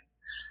date in.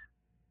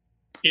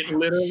 It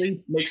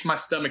literally makes my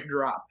stomach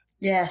drop.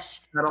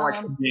 Yes. I don't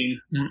like the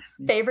ding.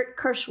 Favorite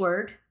curse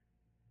word?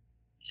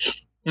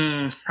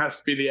 Has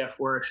to be the F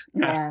word.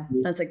 Yeah,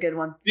 that's a good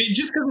one.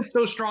 Just because it's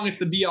so strong, it's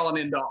the be all and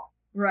end all.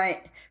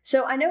 Right.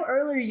 So I know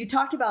earlier you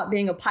talked about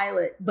being a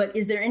pilot, but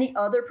is there any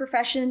other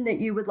profession that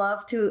you would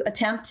love to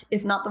attempt,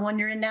 if not the one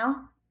you're in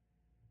now?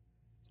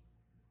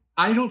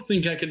 I don't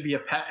think I could be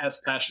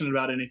as passionate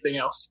about anything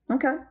else.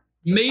 Okay.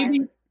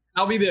 Maybe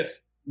I'll be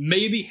this.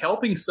 Maybe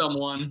helping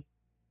someone.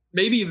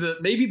 Maybe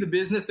the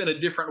business in a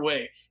different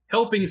way.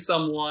 Helping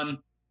someone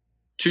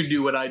to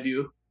do what I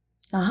do.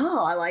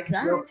 Oh, I like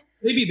that. Well,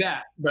 maybe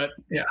that, but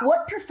yeah.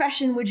 What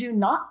profession would you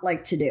not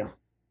like to do?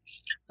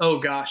 Oh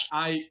gosh,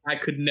 I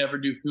could never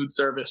do food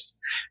service.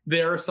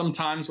 There are some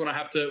times when I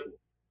have to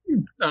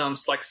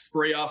like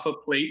spray off a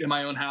plate in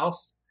my own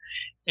house,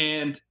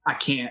 and I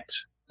can't.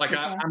 Like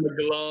I'm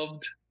a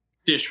gloved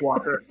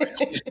dishwasher. I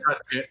can't touch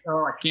it.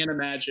 Oh, I can't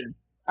imagine.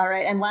 All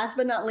right, and last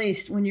but not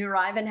least, when you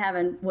arrive in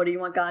heaven, what do you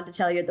want God to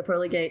tell you at the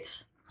pearly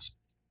gates?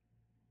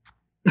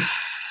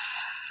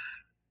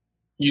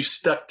 You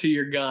stuck to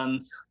your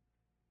guns,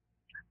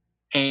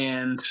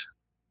 and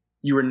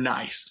you were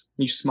nice.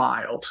 You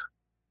smiled.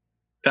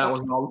 That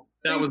was all.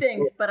 That was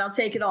things, but I'll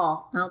take it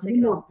all. I'll take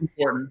it all.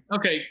 Important.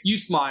 Okay, you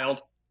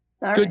smiled.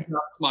 All Good right.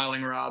 job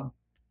smiling, Rob.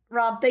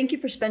 Rob, thank you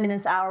for spending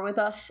this hour with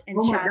us and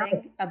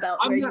chatting about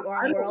where you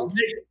are in the world.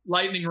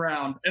 Lightning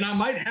round, and I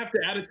might have to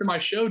add it to my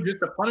show just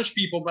to punish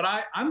people, but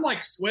I'm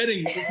like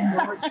sweating.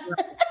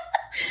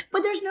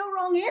 But there's no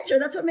wrong answer.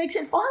 That's what makes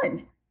it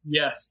fun.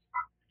 Yes.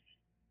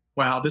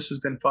 Wow, this has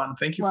been fun.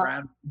 Thank you for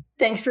having me.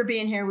 Thanks for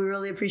being here. We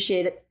really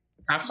appreciate it.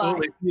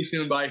 Absolutely. Bye. See you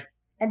soon. Bye.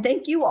 And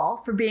thank you all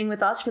for being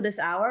with us for this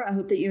hour. I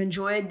hope that you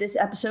enjoyed this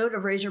episode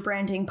of Razor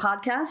Branding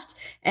Podcast.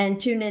 And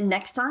tune in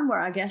next time where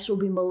our guest will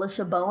be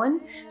Melissa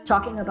Bowen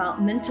talking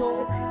about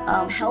mental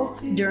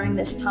health during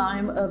this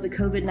time of the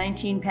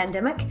COVID-19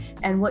 pandemic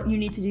and what you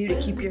need to do to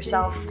keep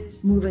yourself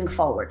moving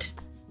forward.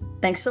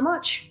 Thanks so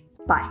much.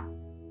 Bye.